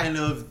that's kind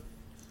of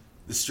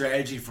the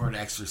strategy for an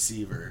X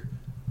receiver,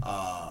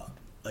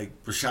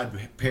 like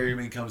Rashad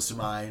Perryman comes to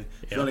mind.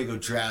 If you want to go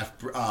draft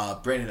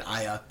Brandon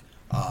Ayuk,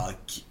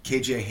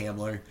 KJ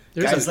Hamler,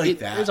 guys like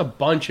that. There's a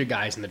bunch of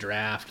guys in the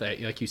draft.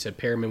 Like you said,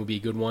 Perryman would be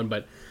a good one,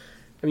 but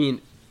I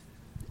mean,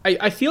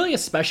 I feel like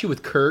especially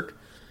with Kirk,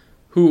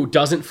 who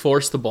doesn't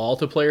force the ball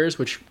to players,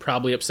 which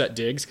probably upset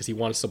Diggs because he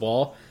wants the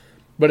ball,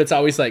 but it's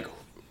always like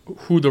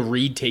who the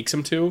read takes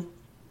him to.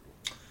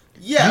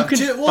 Yeah, you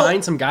can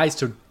find some guys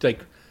to like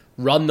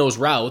run those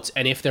routes,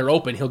 and if they're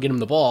open, he'll get them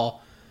the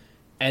ball,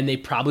 and they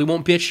probably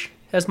won't bitch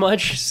as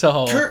much.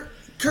 So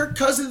Kirk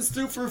Cousins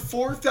threw for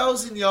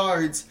 4,000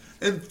 yards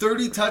and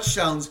 30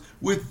 touchdowns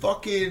with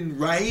fucking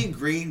Ryan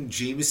Gray and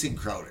Jamison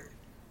Crowder.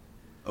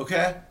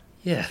 Okay?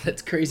 Yeah,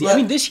 that's crazy. I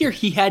mean, this year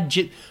he had,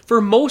 for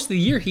most of the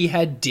year, he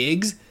had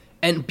Diggs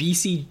and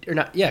BC, or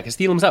not, because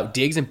Thielen was out,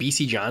 Diggs and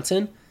BC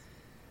Johnson.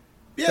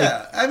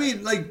 Yeah, I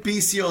mean, like,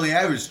 BC only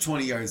averaged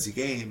 20 yards a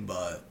game,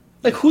 but...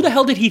 Like, who the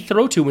hell did he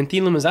throw to when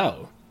Thielen was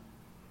out?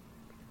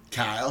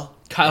 Kyle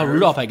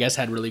Rudolph, I guess,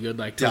 had really good,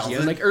 like, towards the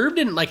end. Like, Irv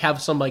didn't, like,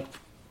 have some, like,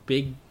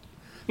 big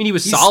mean, he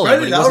was He solid. spread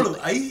But it he out.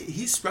 wasn't,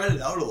 He spread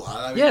it out a lot.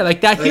 I mean, yeah,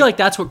 like that. I feel like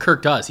that's what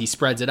Kirk does. He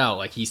spreads it out.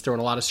 Like he's throwing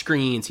a lot of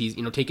screens. He's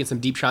taking some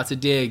deep shots at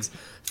Diggs,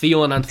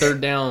 Thielen on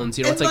third downs.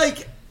 and It's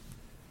like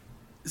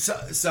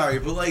sorry,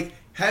 but like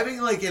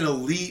having like an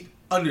elite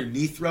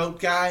underneath route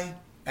guy,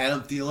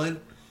 Adam Thielen,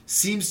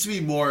 seems to be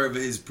more of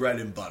his bread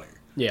and butter.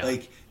 Yeah.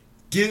 Like,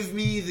 give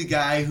me the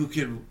guy who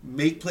can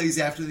make plays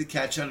after the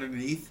catch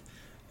underneath,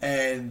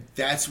 and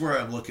that's where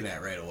I'm looking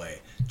at right away.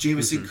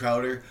 Jamison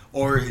Crowder,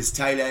 or his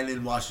tight end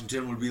in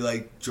Washington would be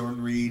like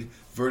Jordan Reed,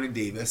 Vernon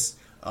Davis,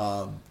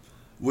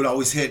 would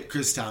always hit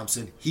Chris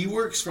Thompson. He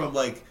works from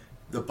like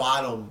the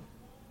bottom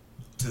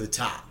to the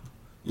top.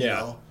 You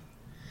know?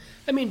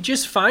 I mean,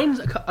 just find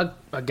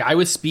a guy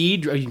with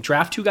speed. You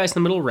draft two guys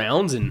in the middle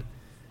rounds, and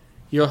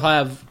you'll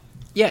have.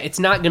 Yeah, it's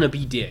not going to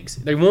be Diggs.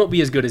 They won't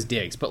be as good as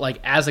Diggs, but like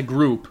as a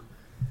group,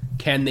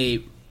 can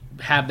they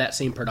have that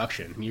same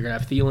production? You're going to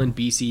have Thielen,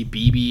 BC,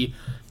 BB.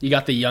 You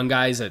got the young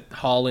guys at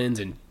Hollins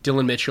and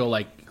Dylan Mitchell.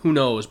 Like, who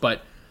knows?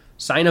 But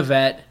sign a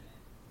vet.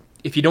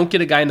 If you don't get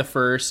a guy in the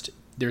first,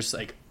 there's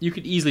like you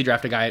could easily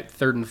draft a guy at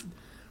third and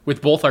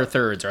with both our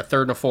thirds, our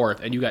third and a fourth,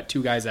 and you got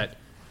two guys that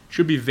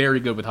should be very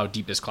good with how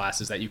deep this class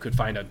is. That you could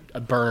find a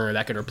burner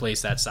that could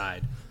replace that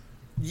side.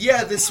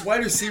 Yeah, this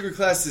wide receiver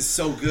class is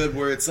so good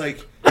where it's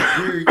like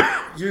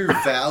your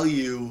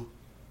value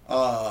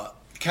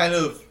kind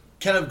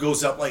of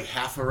goes up like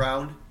half a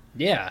round.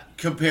 Yeah.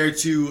 Compared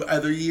to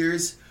other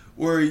years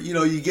where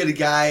you get a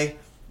guy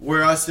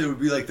where us it would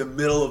be like the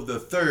middle of the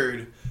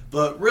third,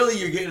 but really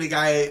you're getting a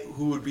guy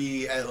who would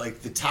be at like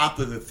the top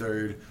of the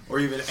third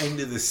or even end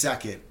of the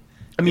second.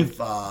 I mean,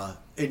 if,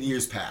 in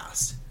years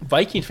past,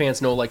 Viking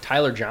fans know like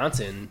Tyler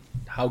Johnson,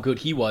 how good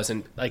he was,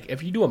 and like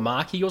if you do a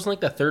mock, he goes in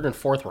like the third and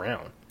fourth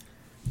round.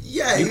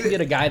 Yeah, you can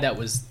get a guy that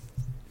was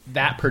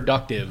that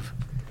productive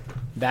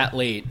that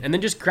late, and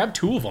then just grab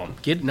two of them.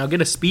 Get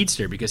a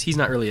speedster because he's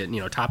not really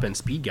a top end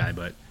speed guy,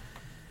 but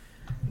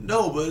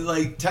no, but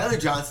like Tyler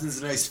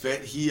Johnson's a nice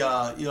fit. He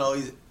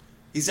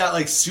he's not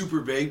like super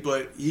big,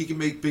 but he can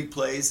make big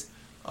plays.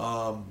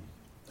 I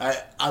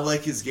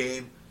like his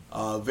game.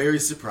 Very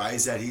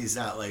surprised that he's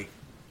not like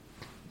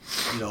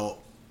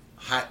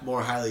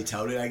more highly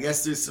touted. I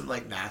guess there's some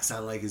like knocks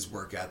on like his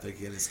work ethic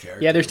and his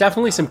character. Yeah, there's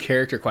definitely some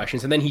character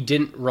questions. And then he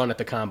didn't run at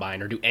the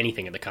combine or do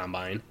anything at the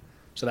combine,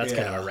 so that's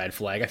kind of a red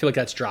flag. I feel like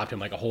that's dropped him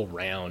like a whole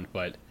round.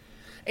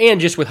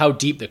 And just with how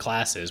deep the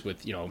class is,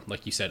 with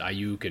like you said,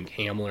 Ayuk and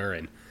Hamler,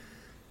 and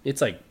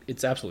it's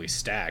absolutely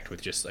stacked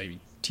with just like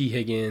T.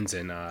 Higgins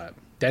and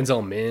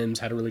Denzel Mims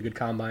had a really good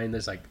combine.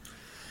 There's like,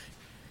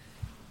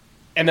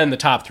 and then the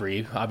top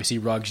three, obviously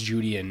Ruggs,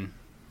 Judy, and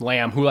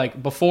Lamb, who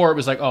like before it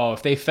was like, oh,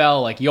 if they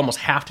fell, like you almost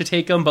have to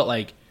take them, but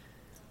like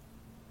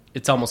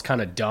it's almost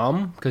kind of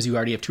dumb because you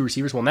already have two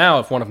receivers. Well, now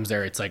if one of them's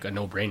there, it's like a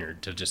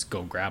no-brainer to just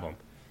go grab them.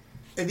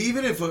 And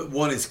even if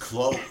one is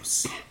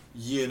close,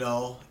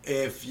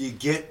 if you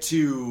get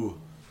to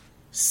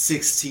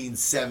 16,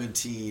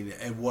 17,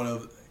 and one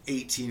of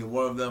 18, and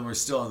one of them are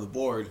still on the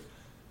board,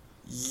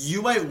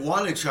 you might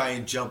want to try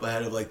and jump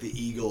ahead of like the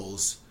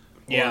Eagles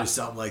or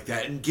something like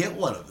that and get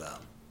one of them.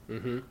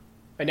 Mm-hmm.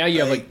 And now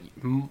you have like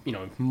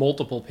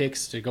multiple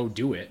picks to go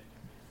do it.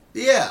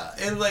 Yeah,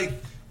 and like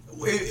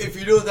if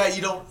you're doing that,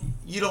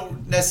 you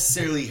don't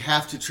necessarily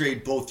have to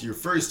trade both your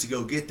first to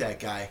go get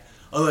that guy,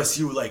 unless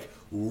you like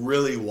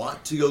really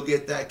want to go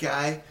get that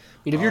guy. I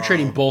mean, if you're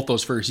trading both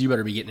those first, you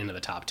better be getting into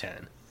the top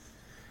 10.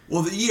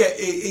 Well,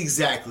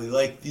 exactly.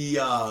 Like the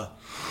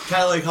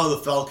kind of like how the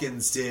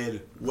Falcons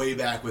did way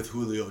back with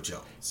Julio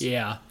Jones.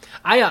 Yeah,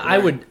 I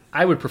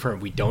would prefer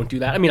we don't do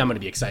that. I mean, I'm going to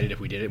be excited if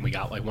we did it and we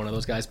got like one of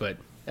those guys, but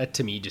that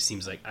to me just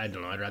seems like, I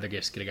don't know, I'd rather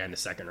just get a guy in the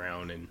second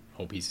round and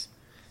hope he's...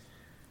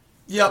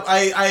 Yep,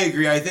 I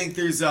agree. I think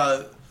there's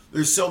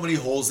so many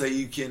holes that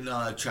you can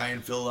try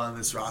and fill on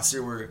this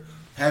roster where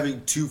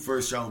having 2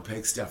 first-round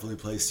picks definitely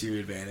plays to your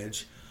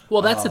advantage.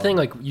 Well, that's the thing.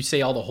 Like, you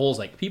say all the holes,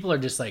 like, people are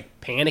just,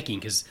 like, panicking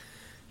because,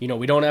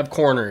 we don't have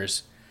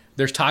corners.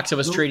 There's talks of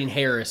us trading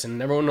Harris,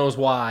 and everyone knows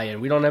why,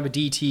 and we don't have a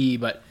DT.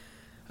 But,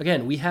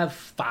 again, we have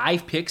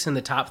 5 picks in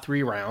the top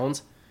 3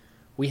 rounds.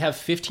 We have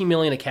 $15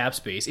 million of cap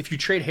space. If you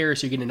trade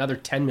Harris, you get another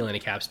 $10 million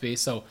of cap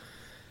space. So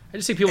I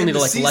just think people need to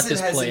like let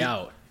this play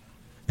out.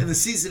 And the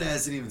season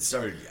hasn't even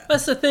started yet.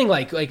 That's the thing.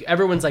 Like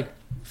everyone's like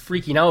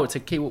freaking out. It's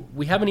like, okay, well,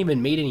 we haven't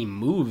even made any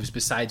moves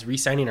besides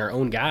re-signing our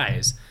own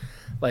guys.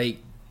 Like,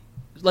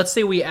 let's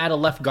say we add a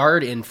left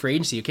guard in free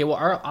agency. Okay, well,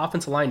 our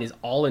offensive line is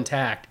all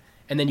intact,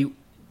 and then you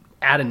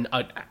add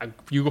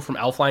you go from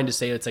Elfline to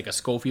say it's like a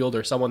Schofield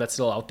or someone that's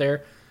still out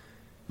there.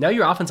 Now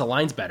your offensive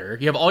line's better.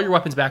 You have all your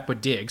weapons back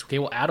but Diggs. Okay,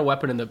 we'll add a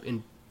weapon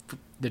in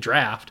the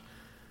draft.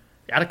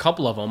 Add a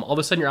couple of them. All of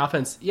a sudden your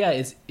offense,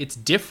 it's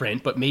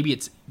different, but maybe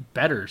it's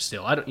better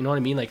still. You know what I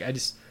mean? Like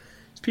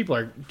people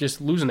are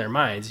just losing their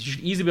minds. You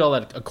should easily be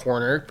able to a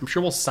corner. I'm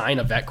sure we'll sign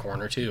a vet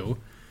corner too.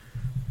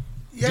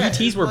 Yeah,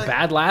 DTs were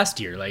bad last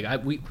year. Like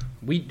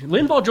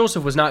Linval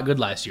Joseph was not good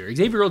last year.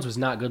 Xavier Rhodes was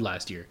not good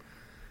last year.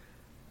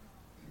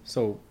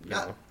 So you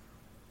know.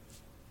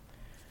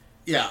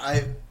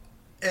 Yeah,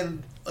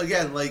 and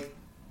again, like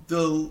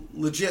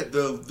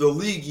the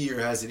league year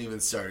hasn't even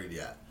started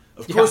yet.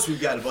 Of course,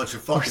 we've got a bunch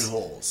of fucking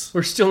holes.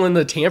 We're still in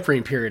the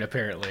tampering period,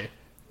 apparently.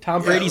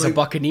 Tom Brady's like, a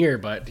Buccaneer,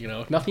 but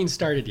nothing's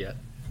started yet.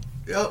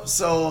 Yep.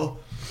 So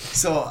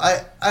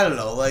I don't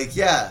know. Like,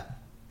 yeah,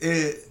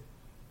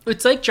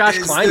 it's like Josh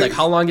Klein. Like,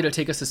 how long did it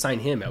take us to sign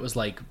him? It was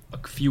like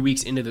a few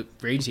weeks into the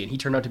free agency, and he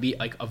turned out to be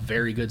like a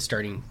very good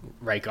starting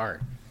right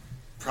guard.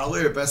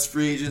 Probably our best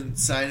free agent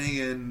signing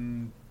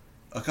in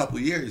a couple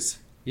of years.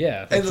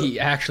 Yeah, like he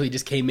actually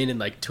just came in and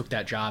like took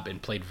that job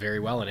and played very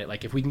well in it.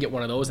 Like, if we can get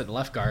one of those at the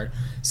left guard,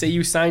 say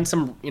you sign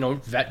some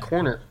vet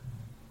corner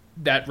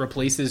that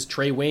replaces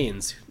Trey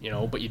Waynes,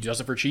 but you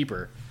does it for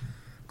cheaper.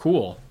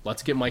 Cool.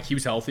 Let's get Mike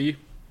Hughes healthy,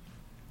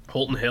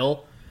 Holton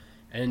Hill,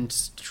 and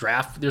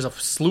draft. There's a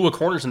slew of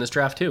corners in this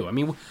draft too. I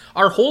mean,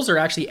 our holes are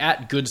actually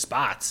at good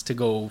spots to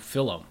go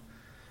fill them.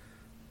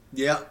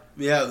 Yeah.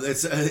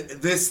 It's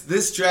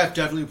this draft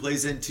definitely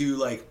plays into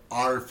like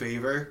our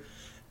favor,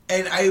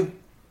 and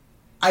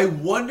I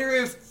wonder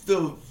if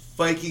the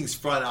Vikings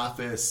front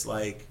office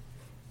like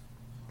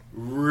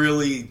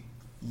really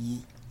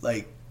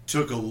like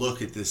took a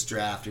look at this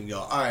draft and go,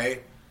 all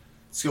right,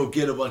 let's go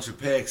get a bunch of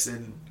picks,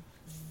 and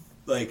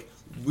like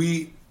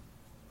we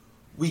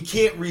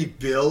can't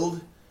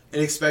rebuild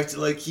and expect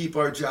to like keep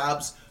our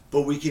jobs,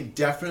 but we can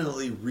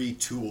definitely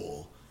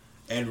retool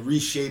and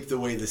reshape the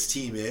way this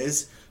team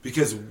is,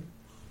 because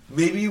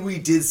maybe we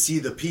did see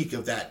the peak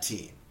of that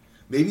team.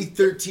 Maybe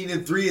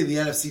 13-3 in the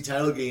NFC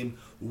title game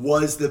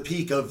was the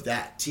peak of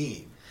that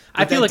team.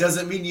 But that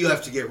doesn't mean you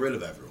have to get rid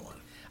of everyone.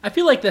 I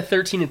feel like the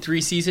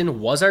 13-3 season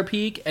was our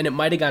peak, and it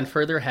might have gone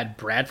further had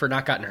Bradford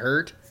not gotten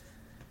hurt.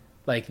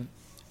 Like,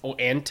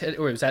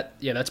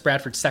 that's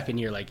Bradford's second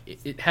year. Like,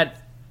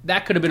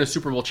 that could have been a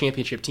Super Bowl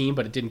championship team,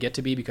 but it didn't get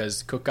to be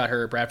because Cook got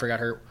hurt, Bradford got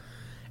hurt,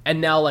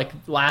 and now like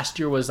last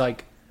year was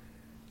like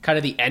kind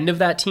of the end of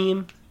that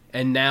team,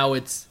 and now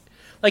it's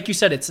like you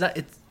said, it's not.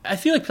 I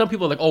feel like some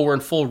people are like, oh, we're in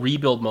full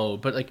rebuild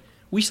mode, but like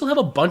we still have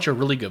a bunch of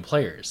really good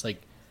players.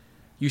 Like,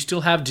 you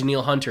still have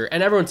Danielle Hunter,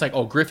 and everyone's like,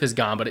 oh, Griff is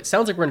gone, but it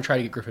sounds like we're going to try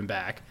to get Griffin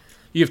back.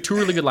 You have two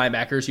really good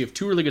linebackers. You have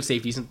two really good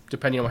safeties,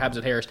 depending on what happens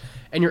with Harris.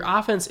 And your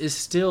offense is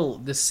still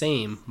the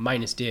same,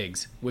 minus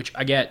Diggs, which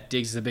I get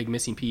Diggs is a big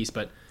missing piece,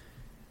 but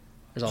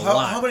there's a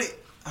lot.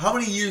 How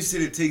many years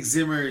did it take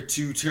Zimmer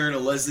to turn a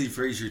Leslie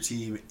Frazier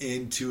team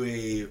into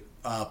a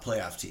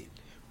playoff team?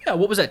 Yeah,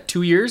 what was that,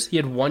 2 years? He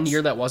had 1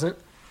 year that wasn't?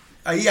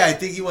 Yeah, I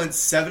think he went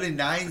 7-9,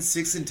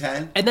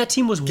 6-10, and that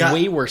team was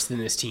way worse than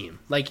this team.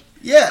 Like,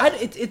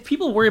 yeah,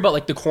 people worry about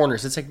like the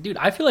corners. It's like, dude,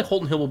 I feel like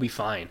Holton Hill will be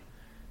fine.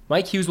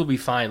 Mike Hughes will be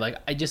fine. Like,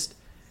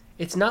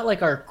 it's not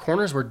like our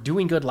corners were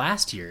doing good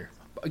last year.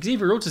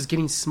 Xavier Rhodes is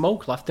getting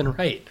smoked left and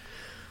right.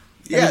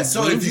 Yeah,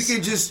 so if you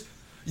can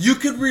you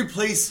could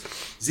replace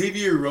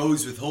Xavier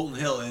Rhodes with Holton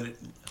Hill, and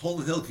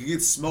Holton Hill could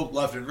get smoked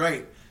left and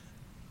right,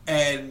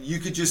 and you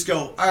could just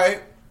go, all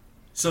right.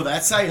 So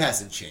that side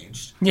hasn't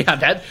changed.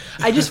 Yeah,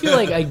 I just feel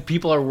like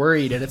people are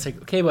worried, and it's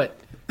like, okay, but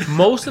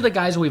most of the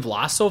guys we've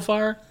lost so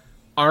far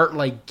aren't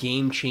like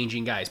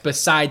game-changing guys,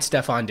 besides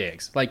Stephon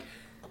Diggs. Like,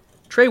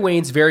 Trey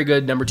Wayne's very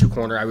good number 2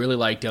 corner. I really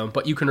liked him,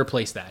 but you can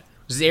replace that.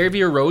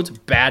 Xavier Rhodes,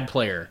 bad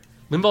player.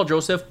 Linval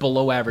Joseph,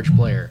 below-average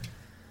player.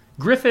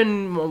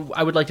 Griffin,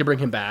 I would like to bring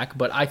him back,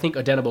 but I think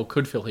Odenigbo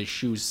could fill his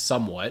shoes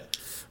somewhat.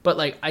 But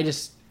like,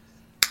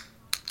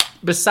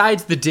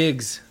 besides the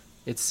Diggs,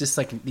 it's just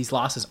like these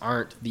losses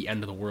aren't the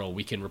end of the world.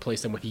 We can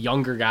replace them with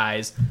younger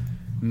guys.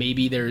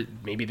 Maybe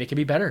they could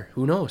be better.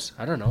 Who knows?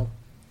 I don't know.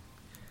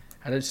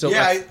 It's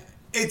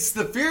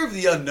the fear of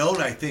the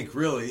unknown, I think,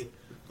 really.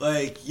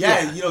 Like,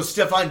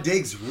 Stephon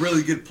Diggs,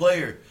 really good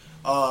player.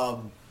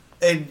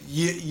 And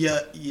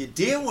you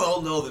damn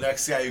well know the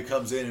next guy who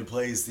comes in and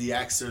plays the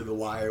X or the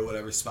Y or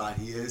whatever spot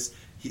he is,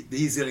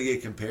 he's going to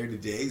get compared to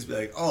Diggs. Be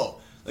like, oh,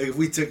 like if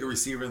we took a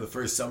receiver in the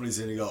first, somebody's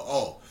going to go,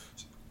 oh,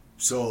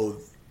 so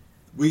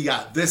we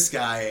got this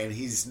guy, and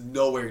he's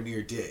nowhere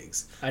near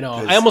Diggs. I know.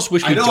 I almost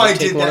wish we didn't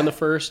take one in the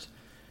first.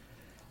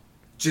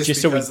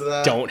 Just so we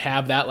don't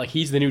have that. Like,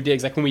 he's the new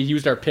Diggs. Like, when we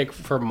used our pick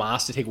for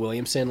Moss to take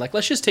Williamson, like,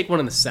 let's just take one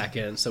in the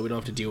second so we don't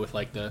have to deal with,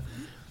 like, the...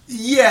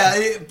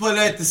 Yeah, but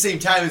at the same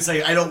time, it's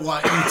like, I don't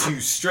want you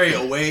to stray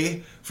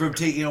away from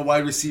taking a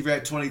wide receiver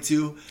at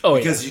 22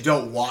 because you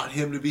don't want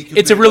him to be compared.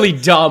 It's a really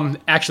dumb,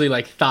 actually,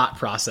 like, thought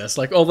process.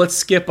 Like, oh, let's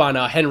skip on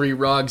Henry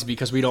Ruggs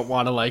because we don't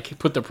want to, like,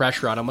 put the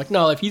pressure on him. Like,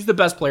 no, if he's the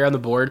best player on the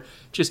board,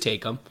 just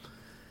take him.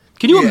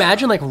 Can you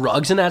imagine, like,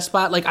 Ruggs in that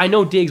spot? Like, I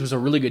know Diggs was a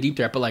really good deep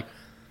threat, but, like,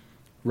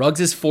 Ruggs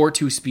is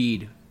 4.2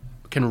 speed,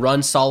 can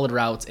run solid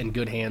routes and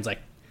good hands. Like,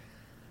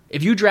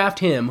 if you draft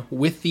him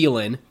with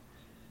Thielen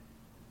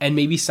and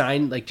maybe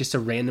sign like just a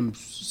random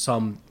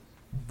some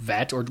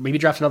vet, or maybe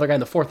draft another guy in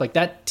the fourth, like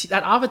that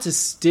offense is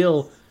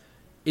still,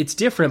 it's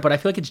different, but I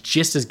feel like it's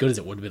just as good as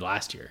it would be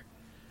last year.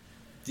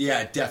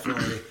 Yeah,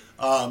 definitely.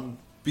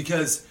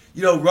 Because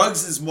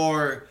Ruggs is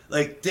more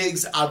like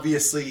Diggs,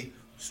 obviously,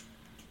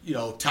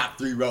 top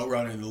 3 route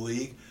runner in the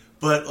league,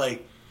 but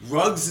like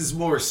Ruggs is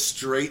more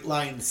straight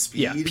line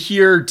speed. Yeah,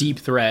 pure deep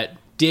threat.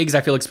 Diggs,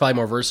 I feel like, is probably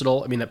more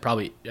versatile. I mean,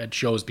 that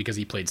shows because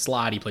he played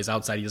slot, he plays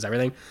outside, he does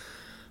everything.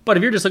 But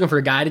if you're just looking for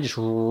a guy to just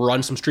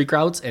run some streak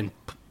routes and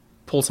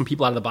pull some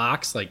people out of the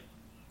box, like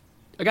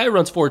a guy who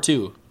runs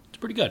 4.2, it's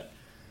pretty good.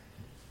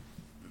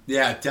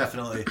 Yeah,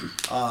 definitely.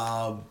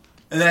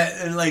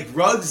 And like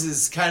Ruggs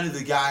is kind of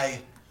the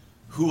guy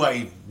who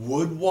I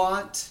would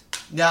want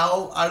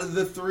now out of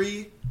the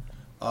three,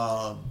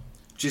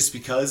 just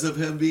because of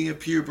him being a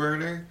pure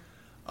burner.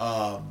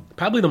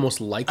 Probably the most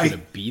likely to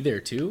be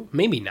there too.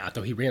 Maybe not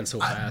though. He ran so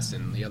fast,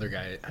 and the other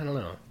guy, I don't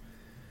know.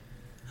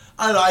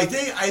 I don't know.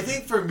 I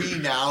think for me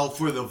now,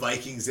 for the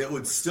Vikings, it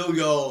would still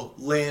go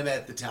Lamb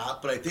at the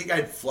top, but I think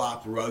I'd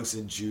flop Ruggs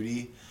and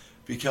Judy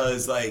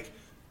because like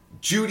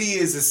Judy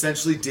is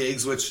essentially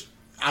Diggs, which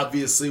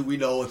obviously we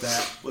know what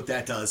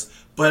that does.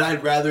 But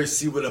I'd rather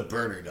see what a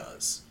burner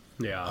does.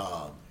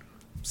 Yeah.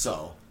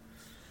 So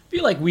I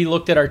feel like we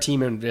looked at our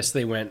team and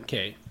they went,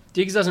 okay,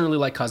 Diggs doesn't really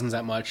like Cousins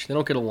that much. They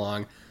don't get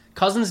along.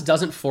 Cousins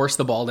doesn't force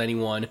the ball to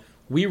anyone.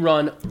 We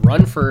run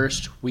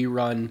first. We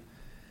run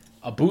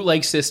a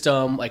bootleg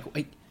system. Like,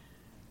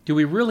 do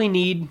we really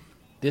need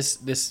this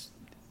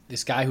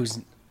guy who's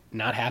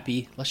not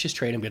happy? Let's just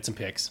trade him, get some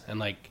picks, and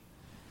like,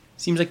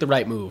 seems like the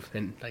right move.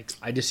 And like,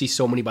 I just see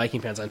so many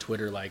Viking fans on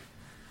Twitter like,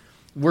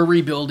 we're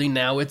rebuilding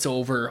now. It's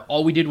over.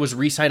 All we did was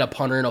re-sign a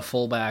punter and a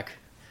fullback.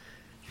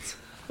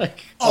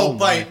 Like,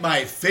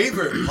 my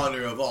favorite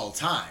punter of all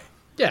time.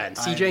 Yeah, and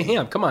CJ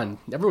Ham. Come on,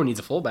 everyone needs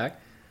a fullback.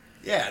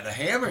 Yeah, the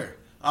Hammer.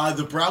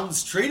 The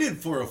Browns traded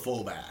for a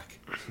fullback.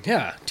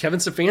 Yeah, Kevin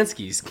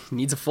Stefanski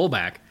needs a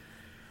fullback.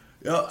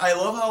 You know, I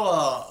love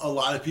how a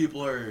lot of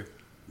people are.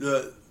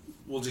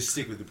 We'll just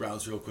stick with the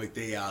Browns real quick.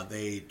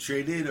 They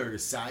traded or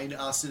signed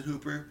Austin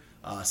Hooper.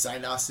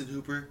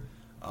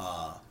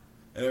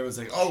 And everyone's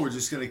like, "Oh, we're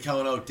just going to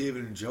count out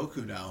David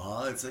Njoku now,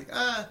 huh?" It's like,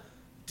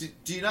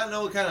 do you not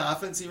know what kind of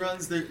offense he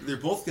runs? They're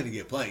both going to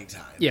get playing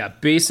time. Yeah,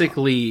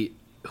 basically,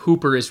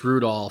 Hooper is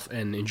Rudolph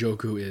and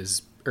Njoku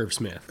is Irv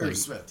Smith.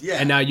 Smith, yeah.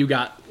 And now you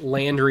got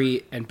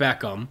Landry and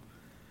Beckham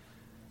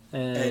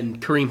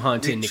and Kareem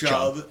Hunt and Nick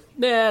Chubb.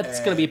 Yeah, it's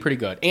going to be pretty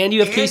good. And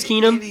you have Case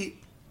Keenum.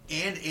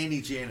 And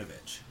Andy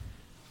Janovich.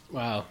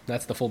 Wow,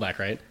 that's the fullback,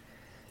 right?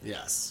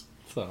 Yes.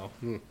 So,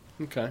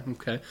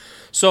 okay.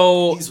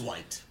 So he's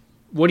white.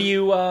 What do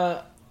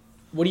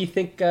you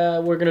think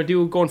we're gonna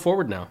do going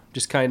forward now?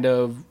 Just kind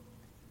of,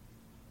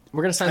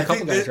 we're gonna sign a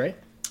couple guys, right?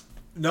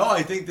 No,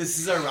 I think this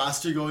is our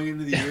roster going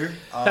into the year.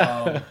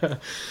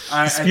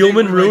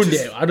 Spielman ruined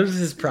it. What is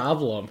his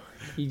problem?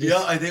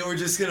 I think we're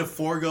just gonna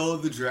forego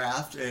the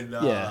draft, and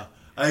I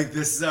think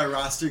this is our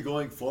roster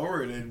going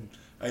forward, and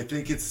I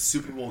think it's a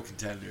Super Bowl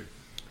contender.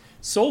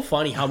 So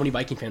funny how many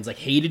Viking fans like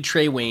hated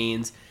Trey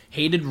Waynes,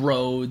 hated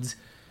Rhodes.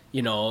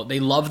 You know, they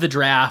love the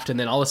draft, and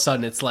then all of a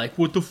sudden it's like,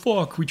 what the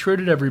fuck? We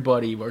traded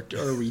everybody, or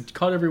we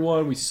cut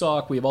everyone. We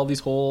suck. We have all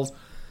these holes.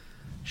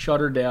 Shut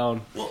her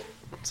down. Well,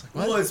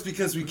 it's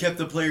because we kept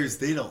the players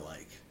they don't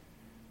like.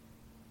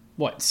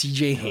 What?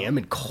 CJ Ham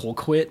and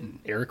Colquitt and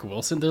Eric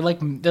Wilson? They're like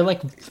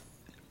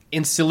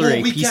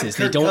ancillary pieces.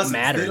 They don't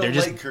matter. They're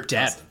just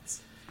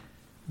depth.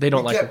 They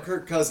don't like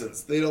Kirk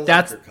Cousins. They don't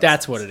like Kirk Cousins.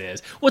 That's what it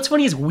is. What's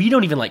funny is we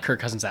don't even like Kirk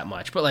Cousins that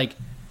much. But like,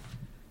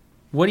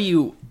 what do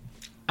you?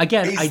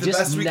 Again, I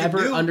just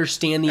never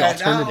understand the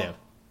alternative. Now,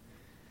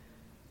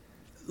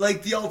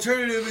 like, the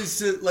alternative is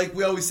to, like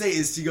we always say,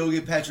 is to go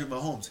get Patrick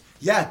Mahomes.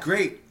 Yeah,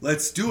 great.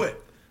 Let's do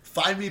it.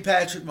 Find me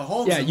Patrick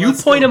Mahomes. Yeah, you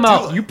point him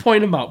out. You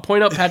point him out.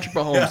 Point out Patrick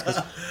Mahomes.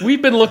 Because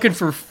we've been looking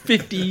for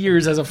 50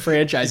 years as a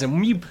franchise,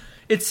 and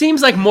it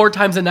seems like more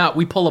times than not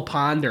we pull a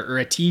Ponder or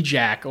a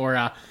T-Jack or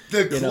a...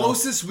 The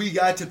closest we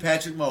got to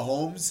Patrick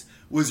Mahomes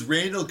was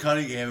Randall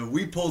Cunningham, and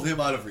we pulled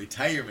him out of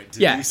retirement.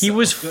 He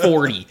was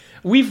 40.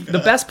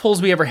 The best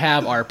pulls we ever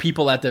have are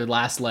people at their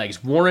last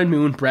legs: Warren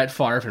Moon, Brett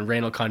Favre, and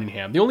Randall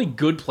Cunningham. The only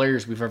good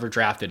players we've ever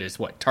drafted is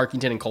what,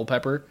 Tarkington and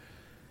Culpepper.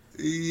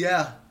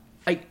 Yeah,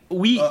 to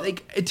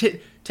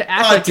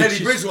act like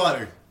Teddy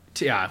Bridgewater.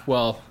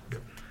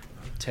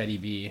 Teddy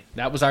B.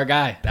 That was our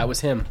guy. That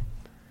was him.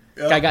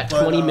 Yep, Guy got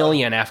 $20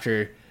 million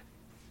after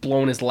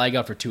blowing his leg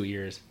out for 2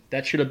 years.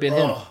 That should have been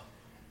him.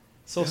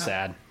 So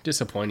sad.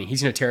 Disappointing.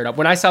 He's going to tear it up.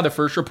 When I saw the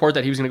first report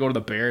that he was going to go to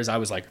the Bears, I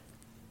was like,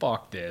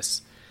 fuck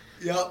this.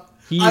 Yep.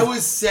 I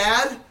was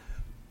sad,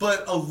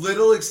 but a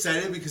little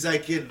excited because I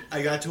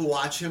got to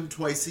watch him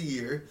twice a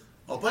year.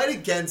 Albeit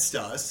against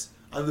us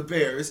on the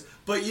Bears.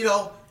 But,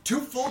 2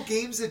 full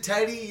games at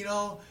Teddy,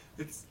 I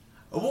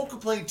won't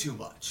complain too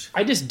much.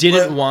 I just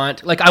didn't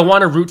want... Like, I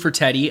want to root for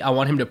Teddy. I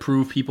want him to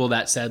prove people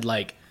that said,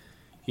 like,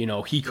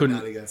 he couldn't...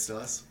 Not against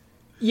us.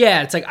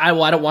 Yeah, it's like, I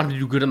don't want him to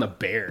do good on the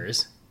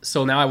Bears.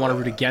 So now I want to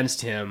root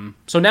against him.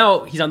 So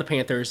now he's on the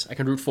Panthers. I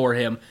can root for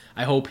him.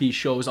 I hope he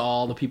shows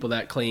all the people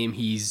that claim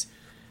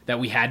that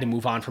we had to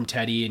move on from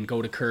Teddy and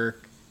go to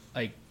Kirk.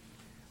 Like,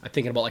 I'm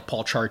thinking about like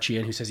Paul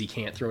Charchian, who says he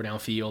can't throw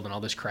downfield and all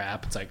this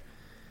crap. It's like,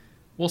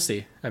 we'll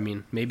see. I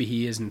mean, maybe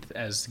he isn't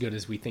as good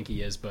as we think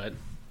he is, but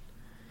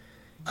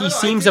he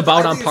seems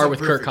about on par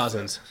with Kirk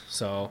Cousins.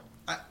 So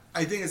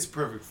I think it's a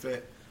perfect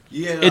fit.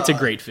 Yeah, it's a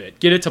great fit.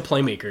 Get it to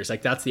playmakers.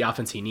 Like, that's the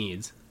offense he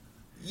needs.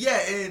 Yeah,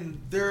 and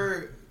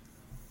they're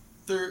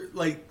 2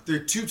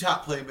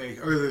 top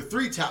playmakers, or they're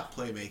 3 top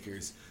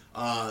playmakers.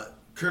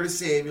 Curtis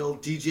Samuel,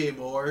 DJ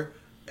Moore,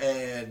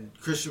 and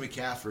Christian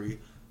McCaffrey,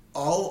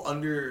 all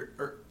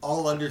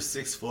under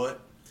 6 foot,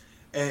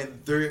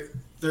 and they're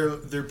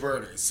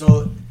burners.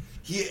 So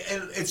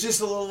and it's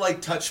just a little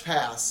like touch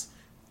pass.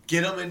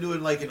 Get them into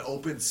like an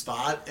open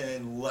spot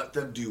and let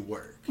them do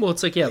work. Well,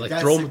 it's like like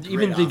throw them,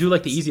 even if they do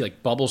like the easy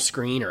like bubble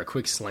screen or a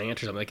quick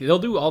slant or something. Like they'll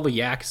do all the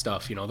yak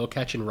stuff. They'll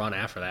catch and run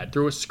after that.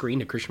 Throw a screen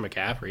to Christian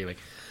McCaffrey. Like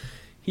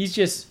he's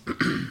just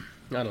I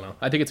don't know.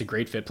 I think it's a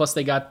great fit. Plus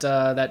they got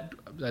that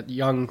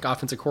young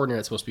offensive coordinator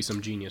that's supposed to be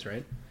some genius,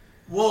 right?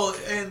 Well,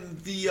 and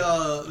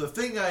the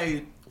thing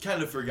I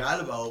kind of forgot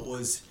about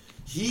was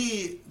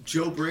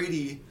Joe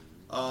Brady.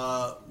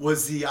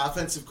 Was the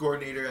offensive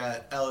coordinator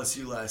at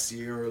LSU last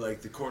year, or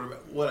like the quarterback,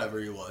 whatever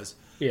he was.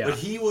 Yeah. But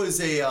he was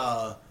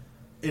an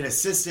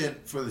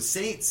assistant for the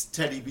Saints,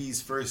 Teddy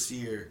B's first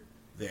year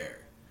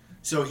there.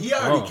 So he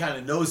already kind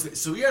of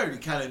knows. He already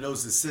kind of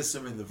knows the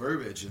system and the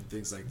verbiage and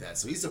things like that.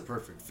 So he's a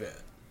perfect fit.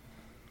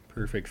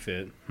 Perfect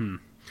fit.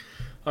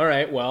 All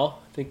right.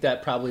 Well, I think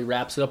that probably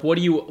wraps it up. What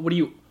do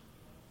you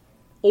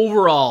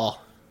overall?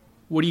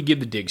 What do you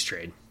give the Diggs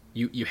trade?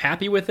 You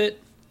happy with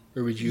it?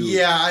 Or would you?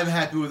 Yeah, I'm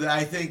happy with it.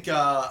 I think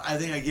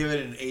I give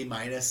it an A-.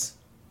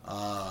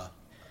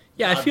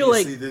 Yeah, I feel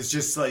like there's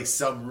just like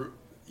some,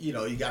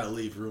 you got to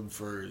leave room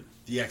for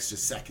the extra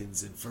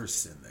seconds and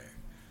firsts in there.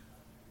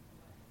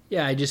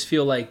 Yeah, I just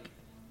feel like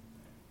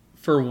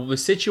for the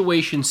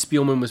situation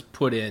Spielman was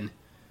put in,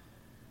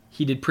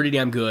 he did pretty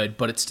damn good,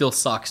 but it still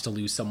sucks to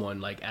lose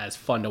someone like as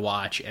fun to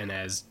watch and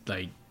as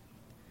like.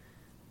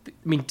 I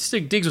mean,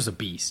 Diggs was a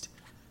beast.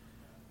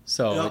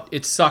 So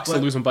it sucks to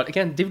lose him. But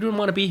again, David didn't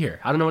want to be here.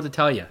 I don't know what to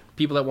tell you.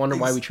 People that wonder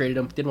why we traded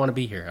him didn't want to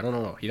be here. I don't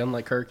know. He doesn't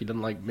like Kirk. He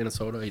doesn't like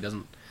Minnesota. He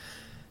doesn't,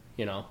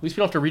 at least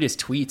we don't have to read his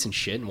tweets and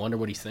shit and wonder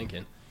what he's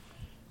thinking.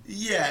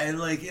 Yeah, and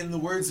like in the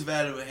words of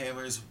Adam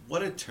Hammers,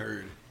 what a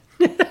turd.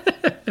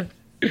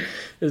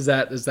 Is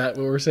that what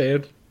we're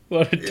saying?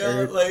 What a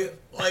turd. Like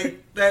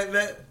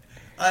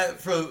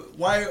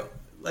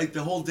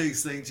the whole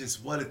Diggs thing,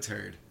 just what a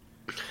turd.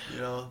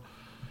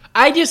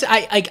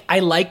 I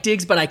like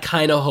Diggs, but I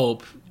kind of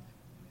hope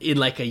in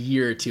like a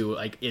year or two,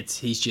 like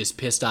he's just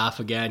pissed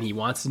off again. He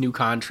wants a new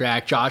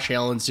contract. Josh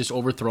Allen's just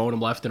overthrowing him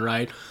left and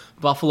right.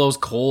 Buffalo's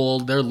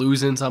cold. They're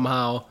losing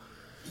somehow.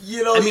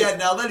 Now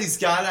that he's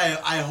gone,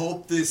 I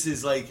hope this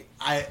is like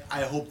I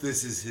hope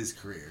this is his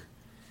career.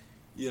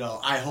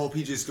 I hope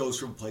he just goes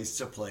from place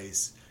to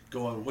place,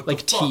 going what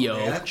like the fuck, T.O.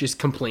 man? Just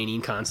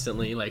complaining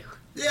constantly, like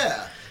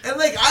yeah. And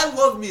like I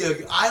love me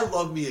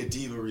a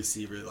diva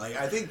receiver. Like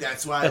I think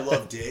that's why I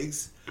love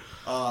Diggs.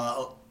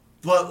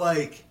 But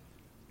like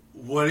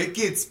when it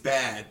gets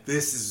bad,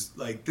 this is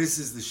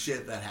the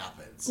shit that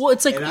happens. Well,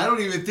 it's like, and I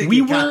don't even think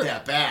it got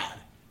that bad.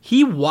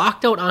 He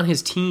walked out on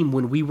his team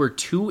when we were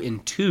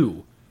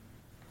 2-2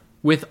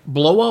 with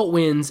blowout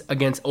wins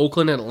against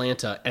Oakland and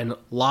Atlanta and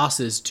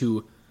losses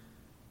to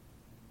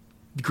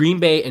Green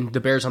Bay and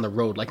the Bears on the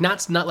road. Like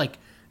it's not like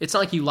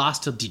you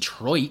lost to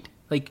Detroit.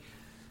 Like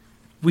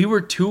we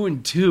were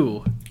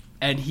 2-2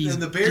 and he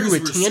threw a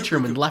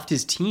tantrum and left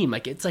his team.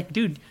 Like it's like,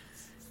 dude,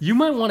 you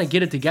might want to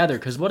get it together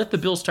because what if the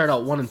Bills start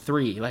out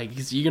 1-3? Like,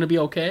 is you gonna be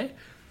okay?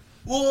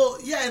 Well,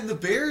 yeah, and the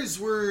Bears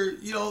were,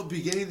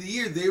 beginning of the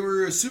year, they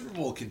were a Super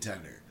Bowl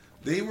contender.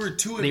 They were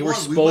 2-1. They were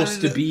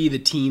supposed to be the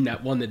team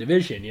that won the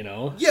division,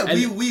 Yeah,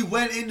 and we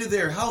went into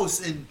their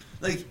house and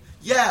like,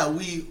 yeah,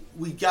 we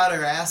got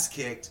our ass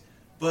kicked,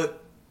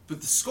 but the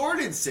score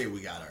didn't say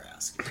we got our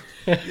ass kicked.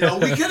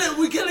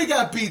 We could have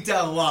got beat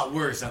down a lot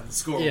worse on the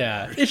scoreboard.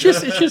 Yeah, it's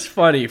just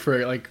funny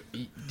for like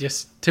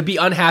just to be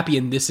unhappy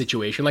in this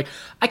situation. Like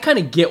I kind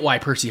of get why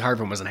Percy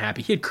Harvin wasn't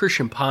happy. He had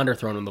Christian Ponder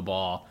throwing him the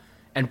ball,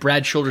 and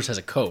Brad Childress as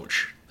a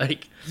coach.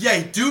 Like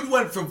yeah, dude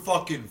went from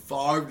fucking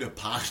Favre to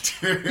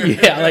Ponder.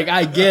 Yeah, like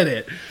I get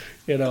it,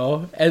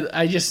 and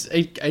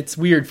it's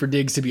weird for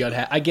Diggs to be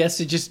unhappy. I guess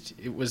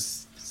it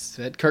was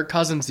that Kirk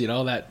Cousins,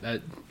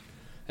 that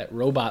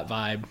robot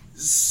vibe.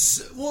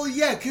 Well,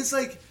 yeah, because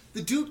like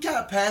the dude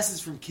got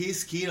passes from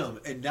Case Keenum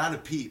and not a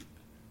peep.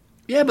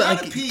 Yeah,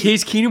 but like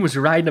Case Keenum was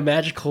riding a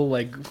magical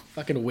like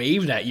fucking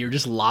wave that year,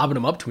 just lobbing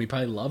him up to him. He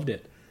probably loved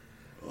it.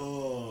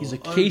 Oh, he's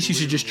like, Case, you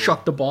should just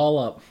chuck the ball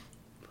up.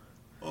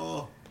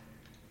 Oh,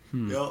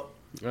 yep.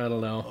 I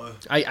don't know.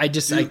 I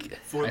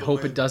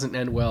hope it doesn't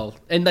end well.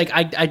 And like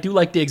I do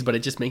like Diggs, but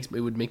it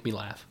would make me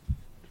laugh.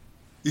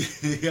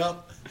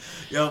 Yep.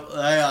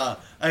 I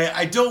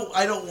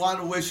don't want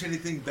to wish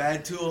anything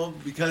bad to him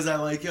because I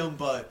like him,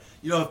 but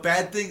if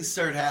bad things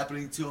start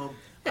happening to him,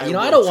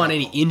 I don't want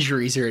any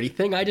injuries or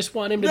anything. I just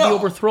want him to be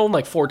overthrown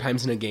like 4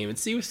 times in a game and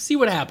see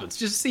what happens.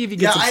 Just see if he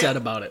gets upset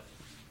about it.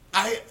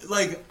 All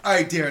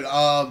right, Darren.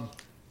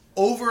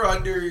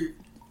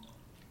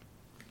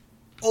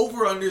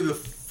 Over under the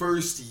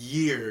first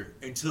year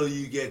until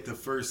you get the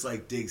first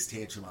like Diggs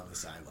tantrum on the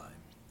sideline.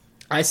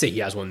 I say he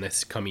has one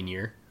this coming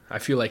year. I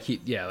feel like okay,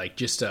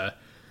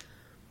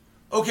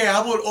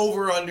 how about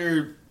over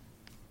under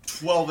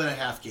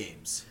 12.5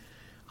 games?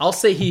 I'll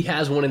say he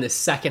has one in the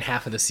second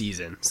half of the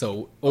season.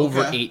 So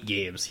over 8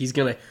 games. He's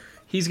gonna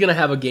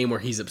have a game where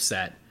he's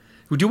upset.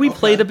 Do we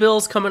play the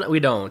Bills coming? We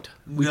don't.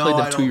 We No, played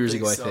I them 2 don't years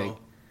think ago, so. I think.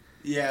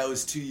 Yeah, it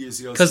was 2 years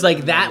ago. Because so like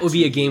it that been would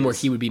be 2 a game where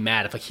years. he would be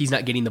mad if like he's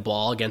not getting the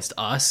ball against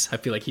us. I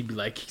feel like he'd be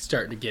like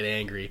starting to get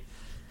angry.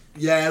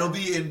 Yeah, it'll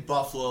be in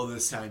Buffalo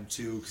this time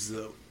too, because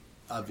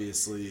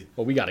obviously.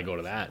 Well, we got to go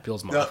to that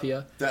Bills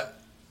Mafia.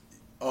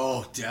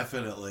 Oh,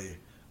 definitely.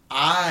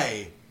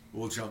 I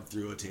will jump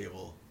through a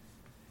table.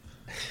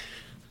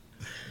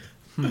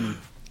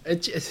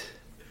 It just,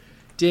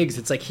 Diggs,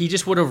 it's like he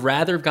just would have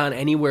rather gone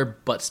anywhere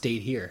but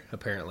stayed here.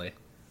 Apparently,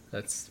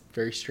 that's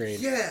very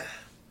strange. Yeah,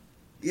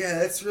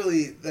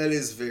 that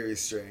is very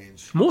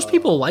strange. Most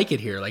people like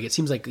it here. Like it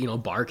seems like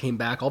Barr came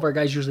back. All of our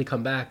guys usually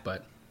come back,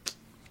 but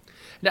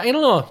now, I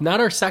don't know. Not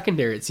our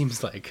secondary. It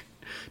seems like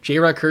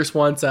J-Ron Curse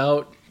wants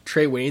out.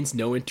 Trey Wayne's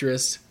no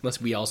interest, unless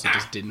we also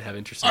just didn't have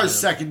interest. Our in him.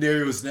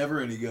 secondary was never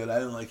any good. I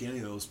didn't like any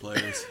of those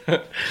players.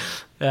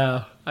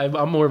 Yeah,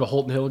 I'm more of a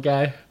Holton Hill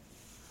guy.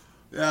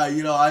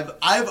 Yeah,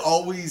 I've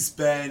always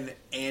been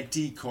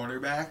anti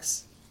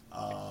cornerbacks.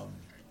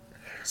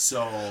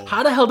 So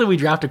How the hell did we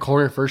draft a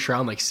corner first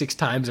round like 6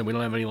 times and we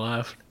don't have any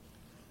left?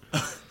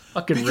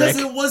 Fucking because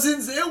Rick. it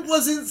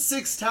wasn't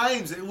 6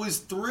 times. It was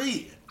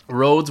 3.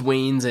 Rhodes,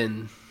 Waynes,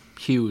 and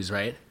Hughes,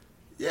 right?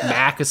 Yeah.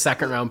 Mack, a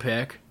second round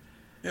pick.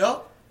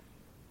 Yep.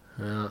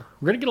 We're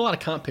gonna get a lot of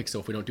comp picks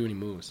though if we don't do any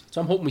moves. So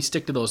I'm hoping we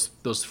stick to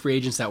those free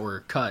agents that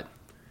were cut.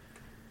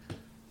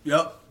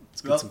 Yep.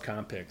 Let's get some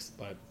comp picks.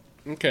 But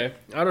okay,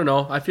 I don't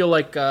know. I feel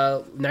like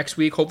next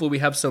week hopefully we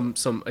have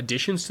some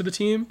additions to the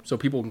team so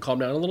people can calm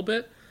down a little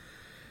bit.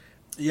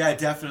 Yeah,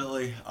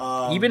 definitely.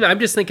 Even I'm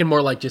just thinking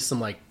more like just some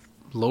like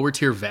lower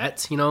tier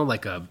vets,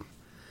 like a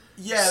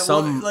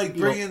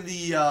bring in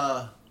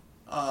the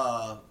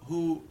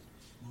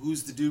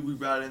who's the dude we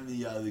brought in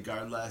the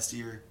guard last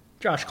year?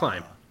 Josh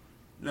Klein.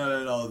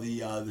 No,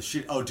 the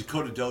shit. Oh,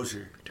 Dakota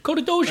Dozier.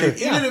 Dakota Dozier.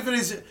 Like, even if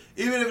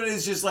it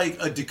is just like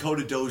a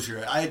Dakota Dozier,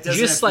 it doesn't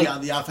Just have to be like-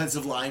 on the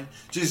offensive line.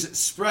 Just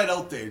spread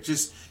out there.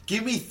 Just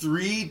give me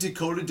 3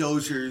 Dakota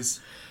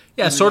Doziers.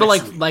 Yeah, in the sort of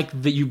next week.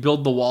 like that you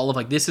build the wall of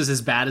like this is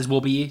as bad as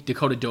we'll be.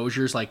 Dakota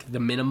Dozier's like the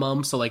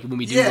minimum. So like when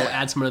we do go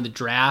add someone in the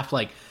draft,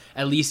 like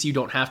at least you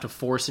don't have to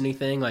force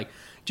anything. Like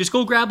just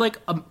go grab like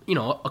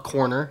a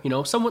corner,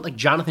 someone like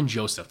Jonathan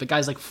Joseph. The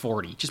guy's like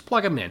 40. Just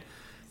plug him in.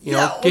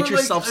 Get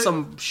yourself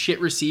some shit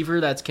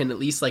receiver that can at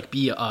least like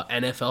be a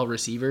NFL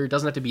receiver. It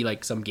doesn't have to be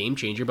like some game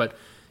changer, but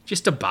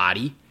just a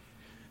body.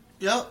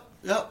 Yep.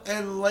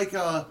 And like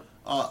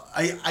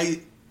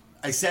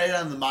I said it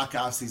on the mock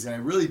off season. I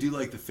really do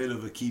like the fit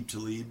of Aqib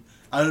Talib.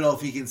 I don't know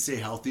if he can stay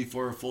healthy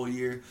for a full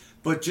year,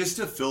 but just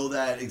to fill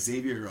that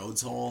Xavier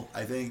Rhodes hole,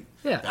 I think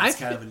that's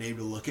kind of a name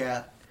to look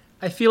at.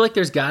 I feel like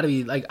there's got to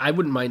be like I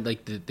wouldn't mind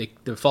like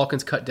the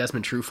Falcons cut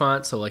Desmond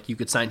Trufant, so like you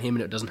could sign him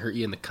and it doesn't hurt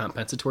you in the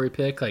compensatory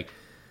pick. Like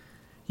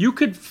you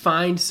could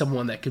find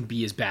someone that could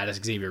be as bad as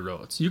Xavier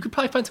Rhodes. You could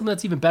probably find someone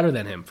that's even better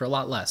than him for a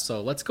lot less.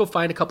 So let's go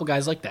find a couple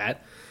guys like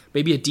that.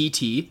 Maybe a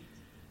DT.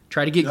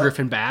 Try to get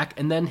Griffin back,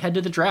 and then head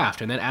to the draft,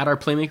 and then add our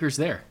playmakers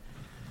there.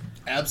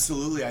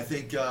 Absolutely, I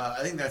think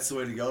that's the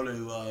way to go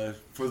to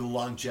for the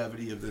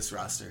longevity of this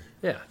roster.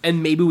 Yeah,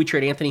 and maybe we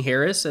trade Anthony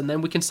Harris, and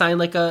then we can sign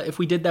like if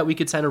we did that, we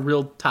could sign a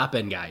real top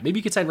end guy. Maybe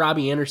you could sign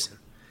Robbie Anderson.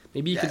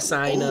 Maybe you could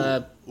sign.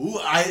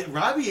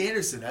 Robbie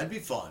Anderson. That'd be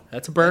fun.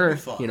 That's a burner.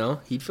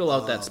 He'd fill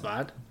out that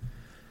spot.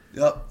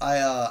 Yep,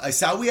 I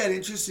saw we had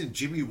interest in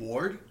Jimmy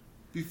Ward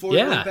before.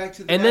 Yeah, we went back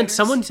to the and then Niners.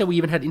 someone said we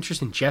even had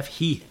interest in Jeff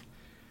Heath.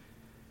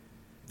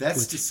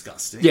 That's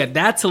disgusting. Yeah,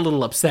 that's a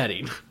little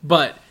upsetting.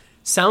 But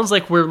sounds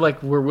like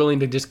we're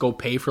willing to just go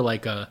pay for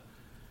like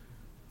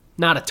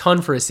not a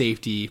ton for a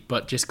safety,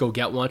 but just go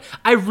get one.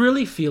 I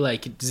really feel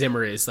like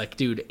Zimmer is like,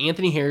 dude,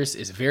 Anthony Harris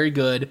is very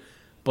good,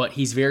 but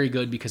he's very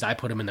good because I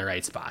put him in the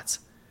right spots.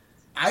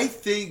 I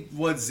think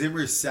what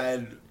Zimmer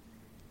said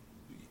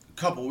a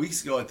couple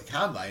weeks ago at the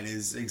Combine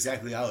is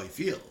exactly how he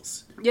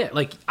feels. Yeah,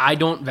 like I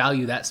don't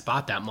value that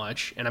spot that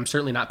much, and I'm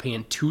certainly not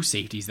paying 2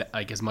 safeties that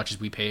like as much as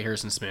we pay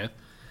Harrison Smith.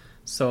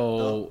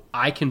 So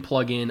I can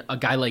plug in a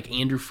guy like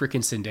Andrew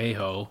frickin'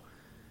 Sendejo,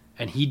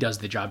 and he does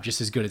the job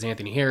just as good as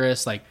Anthony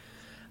Harris. Like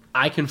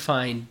I can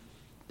find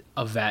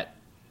a vet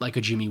like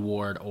a Jimmy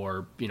Ward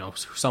or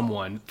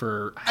someone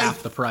for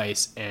half the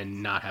price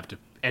and not have to,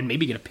 and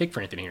maybe get a pick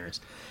for Anthony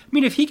Harris. I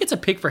mean, if he gets a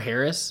pick for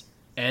Harris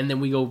and then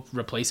we go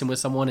replace him with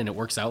someone and it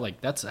works out, like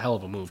that's a hell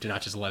of a move to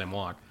not just let him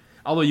walk.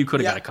 Although you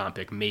could have got a comp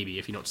pick maybe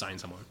if you don't sign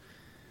someone.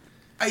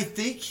 I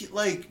think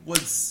like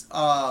what's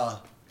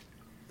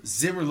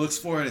Zimmer looks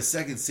for in a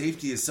second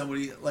safety is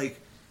somebody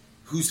like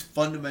who's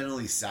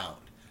fundamentally sound.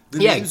 The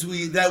names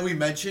that we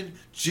mentioned,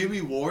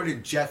 Jimmy Ward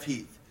and Jeff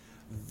Heath,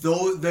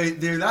 though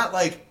they're not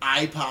like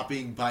eye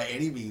popping by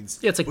any means.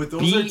 Yeah, it's like but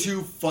those are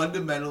 2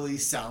 fundamentally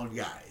sound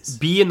guys.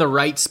 Be in the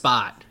right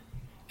spot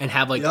and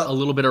have like a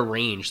little bit of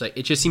range. Like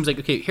it just seems like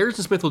okay,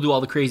 Harrison Smith will do all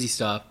the crazy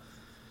stuff.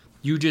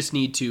 You just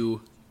need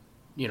to,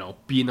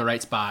 be in the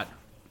right spot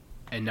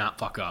and not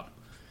fuck up.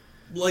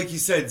 Like you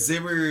said,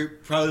 Zimmer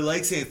probably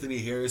likes Anthony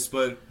Harris,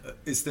 but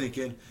is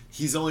thinking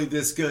he's only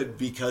this good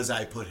because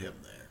I put him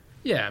there.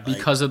 Yeah,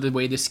 because of the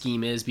way the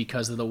scheme is,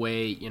 because of the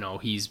way,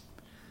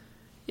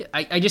 Yeah,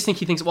 I just think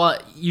he thinks,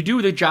 well, you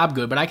do the job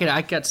good, but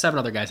I got 7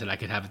 other guys that I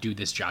could have do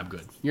this job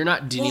good. You're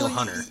not Danielle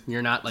Hunter.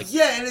 You're not like...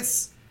 Yeah, and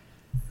it's...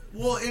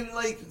 Well, and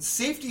like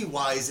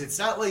safety-wise, it's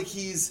not like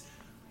he's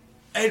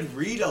Ed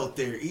Reed out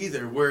there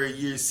either, where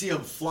you see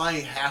him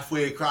flying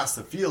halfway across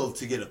the field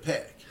to get a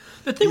pick.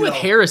 The thing with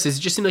Harris is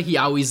it just seemed like he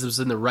always was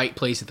in the right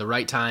place at the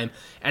right time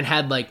and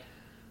had like...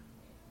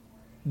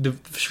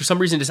 for some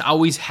reason, just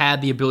always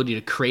had the ability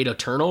to create a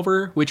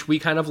turnover, which we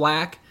kind of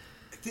lack.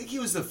 I think he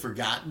was the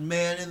forgotten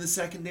man in the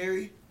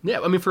secondary.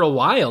 Yeah, I mean, for a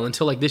while,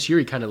 until like this year,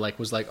 he kind of like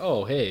was like,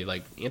 oh, hey,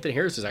 like Anthony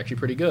Harris is actually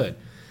pretty good.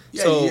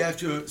 Yeah, so, you have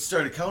to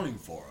start accounting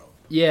for him.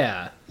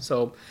 Yeah,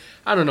 so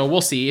I don't know.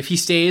 We'll see. If he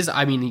stays,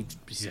 I mean,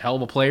 he's a hell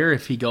of a player.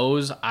 If he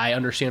goes, I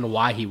understand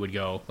why he would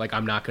go. Like,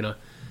 I'm not going to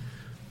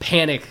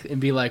panic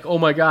and be like, oh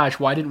my gosh,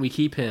 why didn't we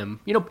keep him?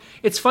 You know,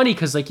 it's funny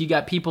because like you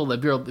got people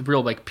that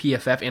real like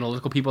PFF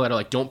analytical people that are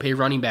like, don't pay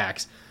running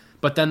backs.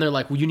 But then they're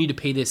like, well, you need to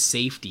pay this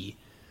safety.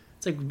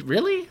 It's like,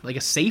 really? Like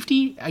a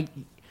safety?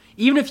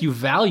 Even if you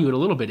value it a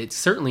little bit, it's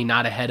certainly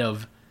not ahead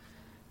of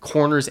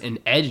corners and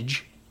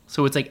edge.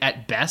 So it's like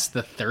at best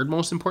the third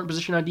most important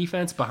position on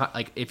defense. Behind,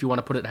 like if you want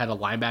to put it ahead of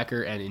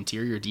linebacker and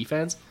interior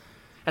defense,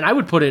 and I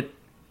would put it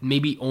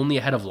maybe only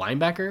ahead of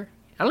linebacker.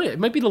 I don't know. It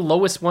might be the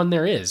lowest one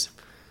there is,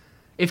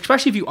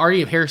 especially if you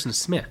already have Harrison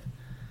Smith.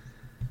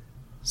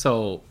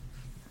 So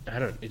I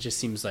don't. It just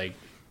seems like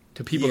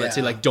to people that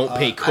say like don't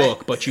pay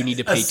Cook, but you need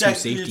to pay 2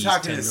 safeties. You're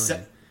talking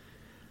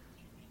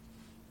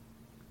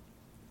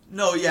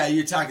No, yeah,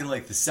 you're talking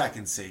like the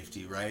second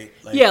safety, right?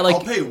 Like, yeah, like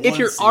I'll pay if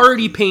you're safety,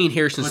 already paying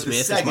Harrison but the Smith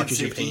as second much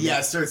as you're safety, paying, yeah,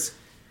 so it's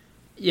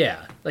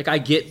yeah, like I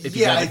get if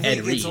you I got Ed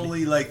think Reed, it's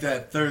only like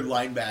that third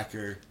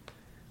linebacker.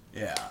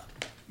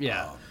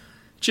 Yeah,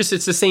 just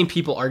it's the same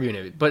people arguing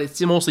it, but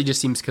it mostly just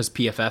seems because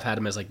PFF had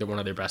him as like one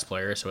of their best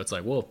players, so it's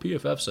like, well, if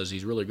PFF says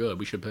he's really good,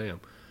 we should pay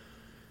him.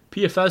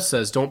 PFF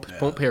says don't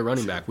pay a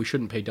running back, we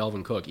shouldn't pay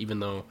Dalvin Cook,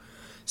 even though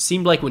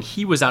seemed like when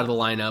he was out of the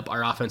lineup,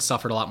 our offense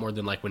suffered a lot more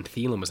than like when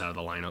Thielen was out of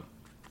the lineup.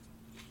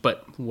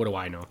 But what do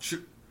I know? Sure.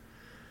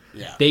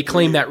 Yeah. They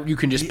claim that you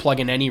can just plug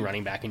in any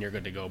running back and you're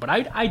good to go. But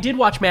I did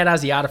watch Matt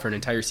Asiata for an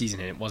entire season,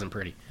 and it wasn't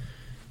pretty.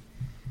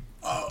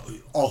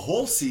 A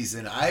whole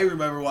season. I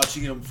remember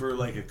watching him for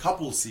like a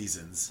couple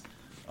seasons.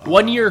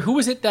 One year, who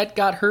was it that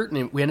got hurt,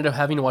 and we ended up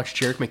having to watch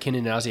Jerick McKinnon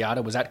and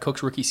Asiata? Was that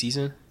Cook's rookie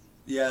season?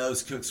 Yeah, that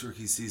was Cook's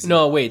rookie season.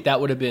 No, wait,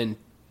 that would have been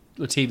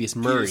Latavius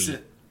Murray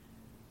Peterson.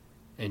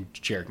 And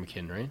Jerick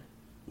McKinnon, right?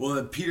 Well,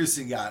 then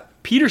Peterson got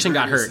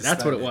hurt.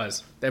 That's what it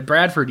was. That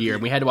Bradford year,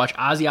 we had to watch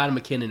Asiata and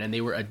McKinnon, and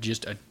they were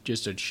just a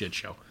shit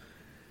show.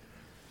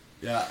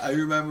 Yeah, I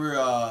remember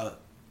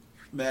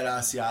Matt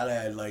Asiata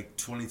had like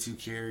 22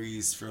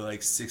 carries for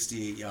like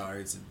 68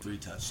 yards and 3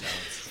 touchdowns.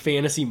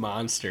 Fantasy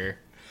monster.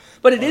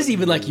 But it is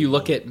even like you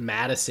look at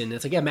Madison,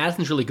 it's like, yeah,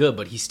 Madison's really good,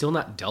 but he's still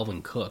not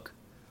Dalvin Cook.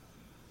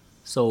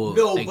 So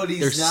no, like, but he's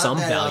there's not some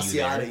Matt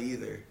value Asiata there.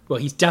 either. Well,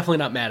 he's definitely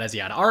not Matt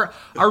Asiata.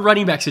 Our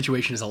running back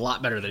situation is a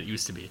lot better than it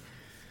used to be.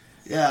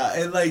 Yeah,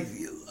 and like,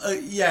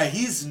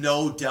 he's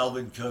no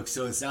Dalvin Cook,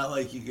 so it's not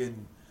like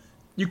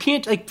you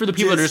can't like for the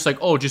people that are just like,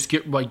 oh, just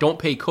get like don't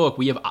pay Cook.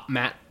 We have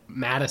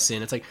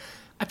Madison. It's like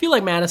I feel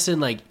like Madison,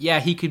 like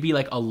he could be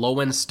like a low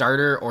end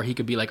starter, or he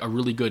could be like a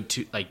really good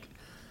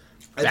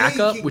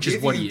backup, which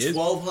is what he is.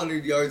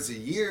 1,200 yards a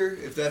year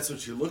if that's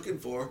what you're looking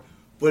for.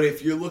 But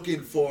if you're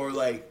looking for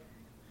like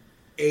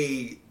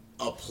a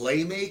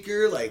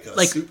playmaker, like a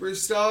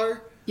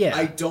superstar. Yeah.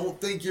 I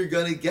don't think you're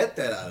going to get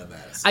that out of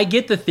Madison. I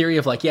get the theory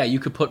of like, yeah, you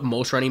could put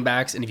most running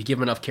backs, and if you give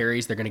them enough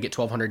carries, they're going to get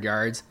 1,200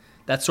 yards.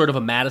 That's sort of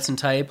a Madison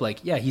type. Like,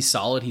 yeah, he's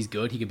solid, he's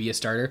good, he could be a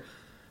starter.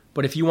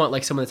 But if you want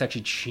like someone that's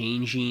actually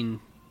changing,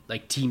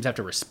 like teams have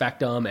to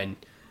respect him and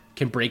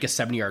can break a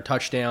 70-yard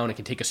touchdown and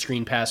can take a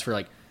screen pass for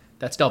like,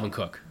 that's Dalvin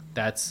Cook.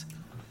 That's,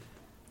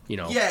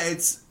 Yeah,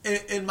 it's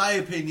in my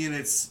opinion,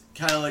 it's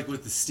kind of like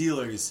with the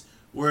Steelers,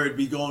 where it'd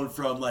be going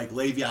from like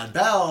Le'Veon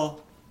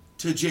Bell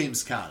to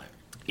James Conner.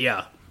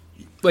 Yeah.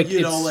 Like,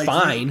 it's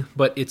fine,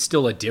 but it's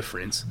still a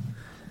difference.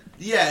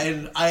 Yeah,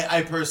 and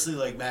I personally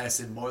like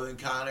Madison more than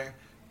Connor,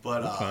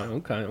 but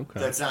okay.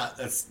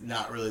 That's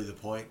not really the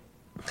point.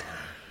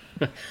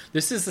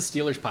 This is the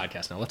Steelers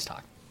podcast now. Let's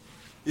talk.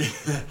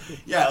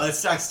 Yeah,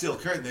 let's talk Steel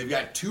Curtain. They've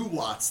got 2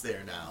 watts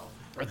there now.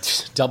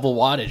 Double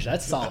wattage.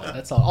 That's solid.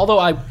 That's solid. Although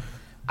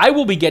I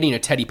will be getting a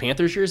Teddy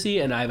Panthers jersey,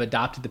 and I've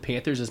adopted the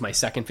Panthers as my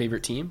second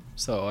favorite team,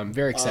 so I'm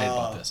very excited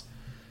about this.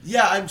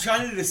 Yeah, I'm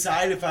trying to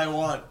decide if I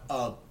want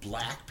a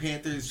black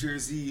Panthers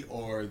jersey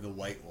or the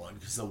white one,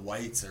 because the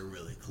whites are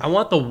really cool. I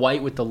want the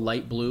white with the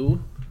light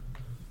blue.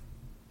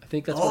 I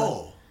think that's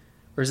or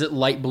is it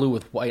light blue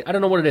with white? I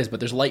don't know what it is,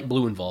 but there's light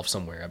blue involved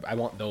somewhere. I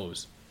want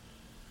those.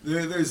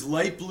 There's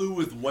light blue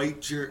with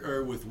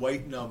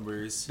white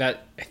numbers. I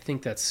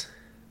think that's...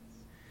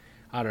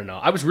 I don't know.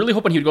 I was really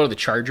hoping he would go to the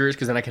Chargers,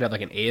 because then I could have like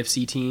an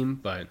AFC team,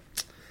 but...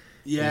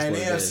 Yeah, an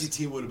AFC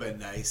team would have been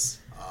nice.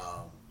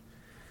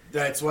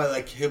 That's why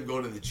like him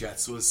going to the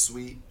Jets was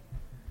sweet.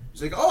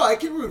 He's like, oh, I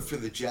can root for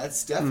the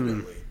Jets,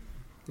 definitely.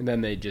 And then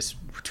they just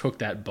took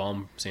that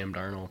bum, Sam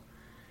Darnold.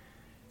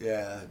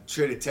 Yeah,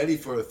 traded Teddy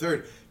for a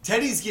third.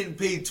 Teddy's getting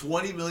paid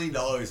 $20 million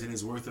and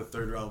is worth a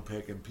third-round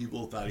pick, and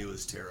people thought he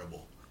was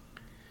terrible.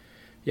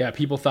 Yeah,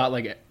 people thought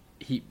like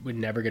he would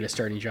never get a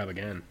starting job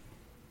again.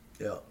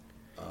 Yeah.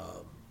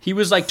 He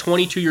was like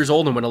 22 years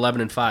old and went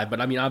 11-5, but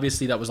I mean,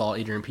 obviously that was all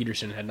Adrian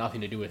Peterson. It had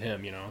nothing to do with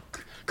him, you know.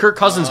 Kirk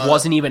Cousins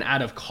wasn't even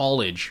out of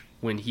college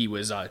when he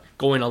was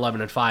going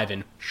 11-5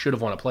 and should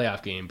have won a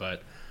playoff game.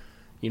 But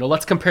you know,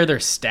 let's compare their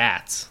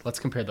stats. Let's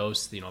compare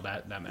those. You know,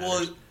 that matters.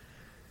 Well,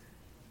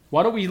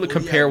 why don't we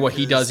compare what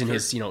he because does in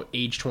his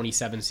age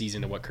 27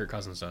 season to what Kirk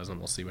Cousins does, and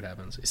we'll see what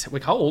happens.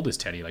 Like, how old is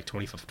Teddy? Like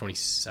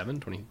 27,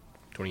 28?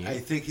 I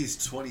think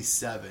he's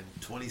 27,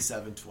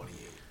 28.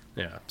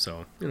 Yeah,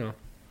 so you know,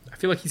 I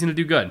feel like he's gonna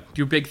do good,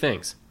 do big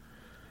things.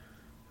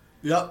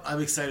 Yep,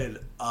 I'm excited.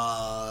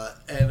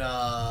 And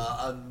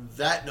on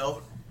that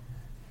note,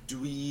 do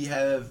we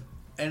have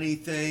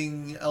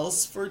anything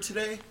else for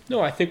today?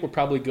 No, I think we're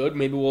probably good.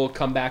 Maybe we'll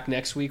come back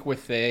next week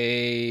with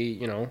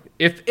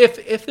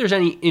if there's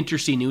any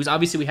interesting news.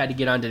 Obviously, we had to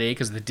get on today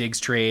because of the Diggs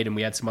trade, and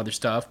we had some other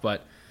stuff.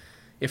 But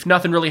if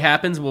nothing really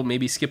happens, we'll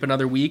maybe skip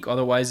another week.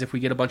 Otherwise, if we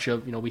get a bunch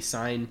of, we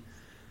sign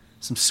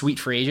some sweet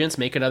free agents,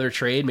 make another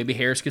trade, maybe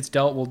Harris gets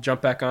dealt, we'll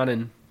jump back on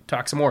and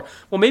talk some more.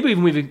 Well, maybe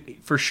even we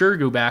for sure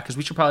go back because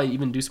we should probably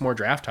even do some more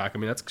draft talk. I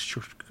mean,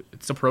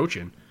 it's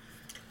approaching.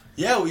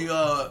 Yeah,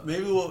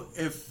 maybe we'll,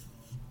 if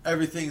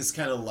everything's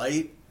kind of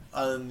light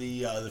on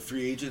the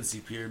free agency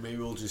period, maybe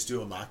we'll just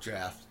do a mock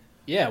draft.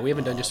 Yeah, we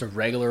haven't done just a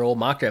regular old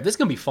mock draft. This is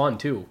gonna be fun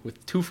too,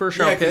 with 2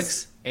 first-round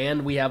picks,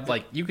 and we have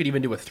you could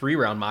even do a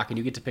 3-round mock, and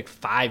you get to pick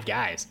 5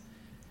 guys.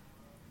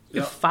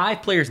 You have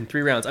 5 players in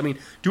 3 rounds. I mean,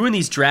 doing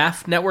these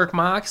draft network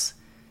mocks,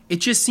 it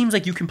just seems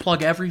like you can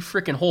plug every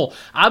freaking hole.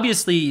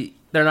 Obviously,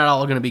 they're not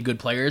all going to be good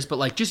players,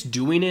 but just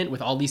doing it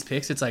with all these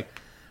picks, it's like,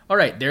 all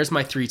right, there's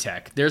my 3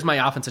 tech, there's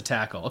my offensive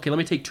tackle. Okay, let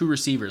me take 2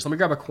 receivers. Let me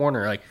grab a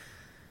corner.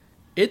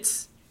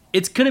 It's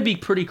going to be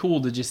pretty cool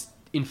to just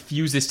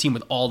infuse this team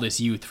with all this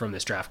youth from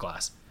this draft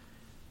class.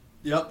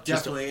 Yep,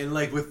 definitely. And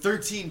with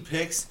 13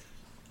 picks,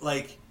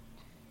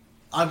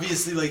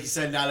 obviously, like you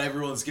said, not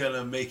everyone's going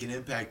to make an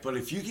impact, but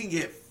if you can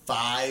get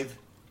 5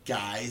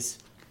 guys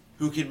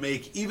who can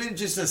make even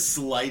just a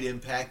slight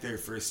impact their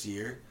first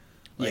year,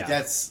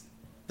 that's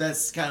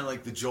kind of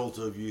like the jolt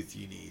of youth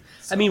you need.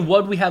 So. I mean,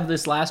 what did we have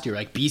this last year?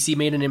 BC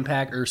made an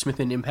impact, Irv Smith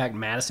made an impact,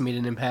 Madison made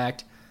an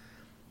impact.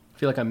 I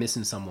feel like I'm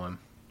missing someone.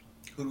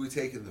 Who do we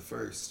take in the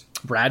first?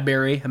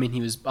 Bradbury. I mean,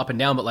 he was up and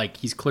down, but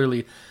he's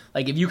clearly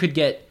if you could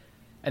get,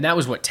 and that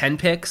was 10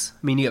 picks.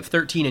 I mean, you have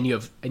 13, and you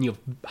have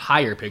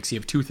higher picks. You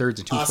have 2/3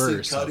 and 2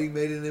 firsts. Austin Cutting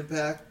made an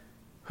impact.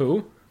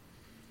 Who?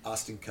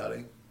 Austin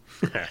Cutting.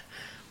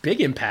 Big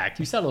impact.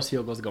 You saw those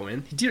field goals go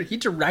in. He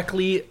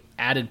directly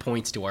added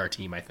points to our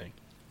team, I think.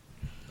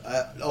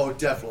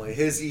 Definitely.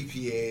 His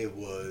EPA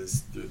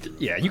was through the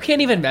roof. Yeah, you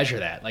can't even measure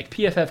that.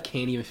 PFF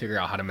can't even figure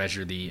out how to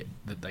measure the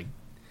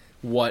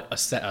what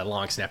a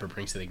long snapper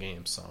brings to the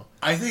game. So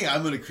I think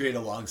I'm going to create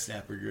a long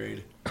snapper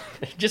grade.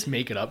 Just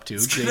make it up too.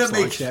 Jake's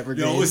long snapper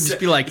grade.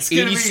 Just be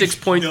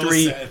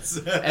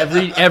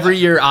 86.3. Every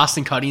year,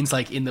 Austin Cutting's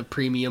in the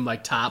premium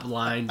top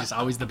line, just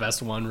always the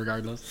best one,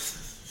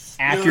 regardless.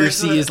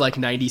 Accuracy is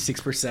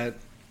 96%.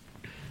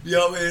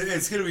 Yo,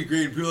 it's going to be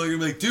great. People are going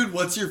to be like, dude,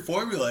 what's your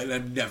formula? And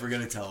I'm never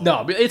going to tell them.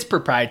 No, but it's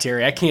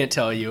proprietary. I can't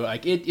tell you.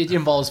 It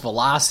involves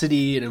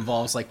velocity. It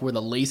involves where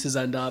the laces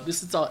end up.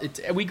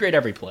 We grade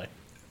every play.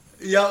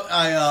 Yeah,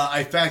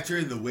 I factor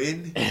in the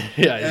wind at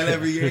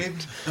every game.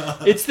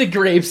 It's the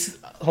Grapes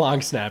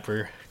long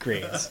snapper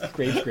grades.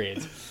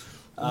 Grapes.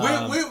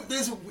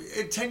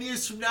 In 10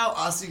 years from now,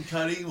 Austin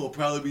Cutting will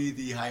probably be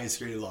the highest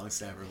graded long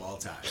snapper of all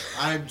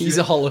time. He's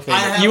a Hall of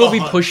Famer. He will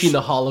be pushing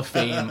the Hall of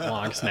Fame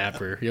long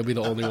snapper. He'll be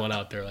the only one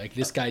out there.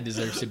 This guy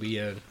deserves to be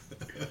in.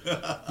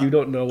 You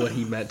don't know what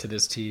he meant to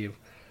this team.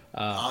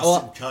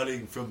 Austin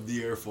Cutting from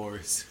the Air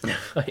Force.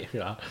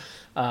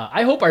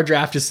 I hope our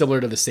draft is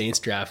similar to the Saints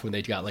draft when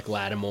they got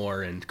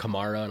Lattimore and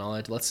Kamara and all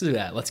that. Let's do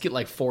that. Let's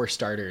get 4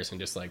 starters and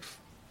just let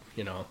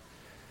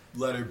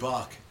her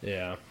buck.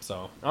 Yeah.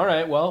 So all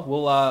right. Well,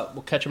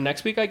 we'll catch them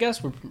next week. I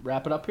guess we'll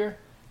wrap it up here.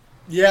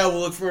 Yeah, we'll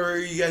look for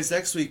you guys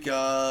next week.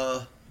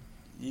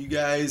 You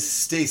guys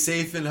stay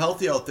safe and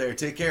healthy out there.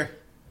 Take care.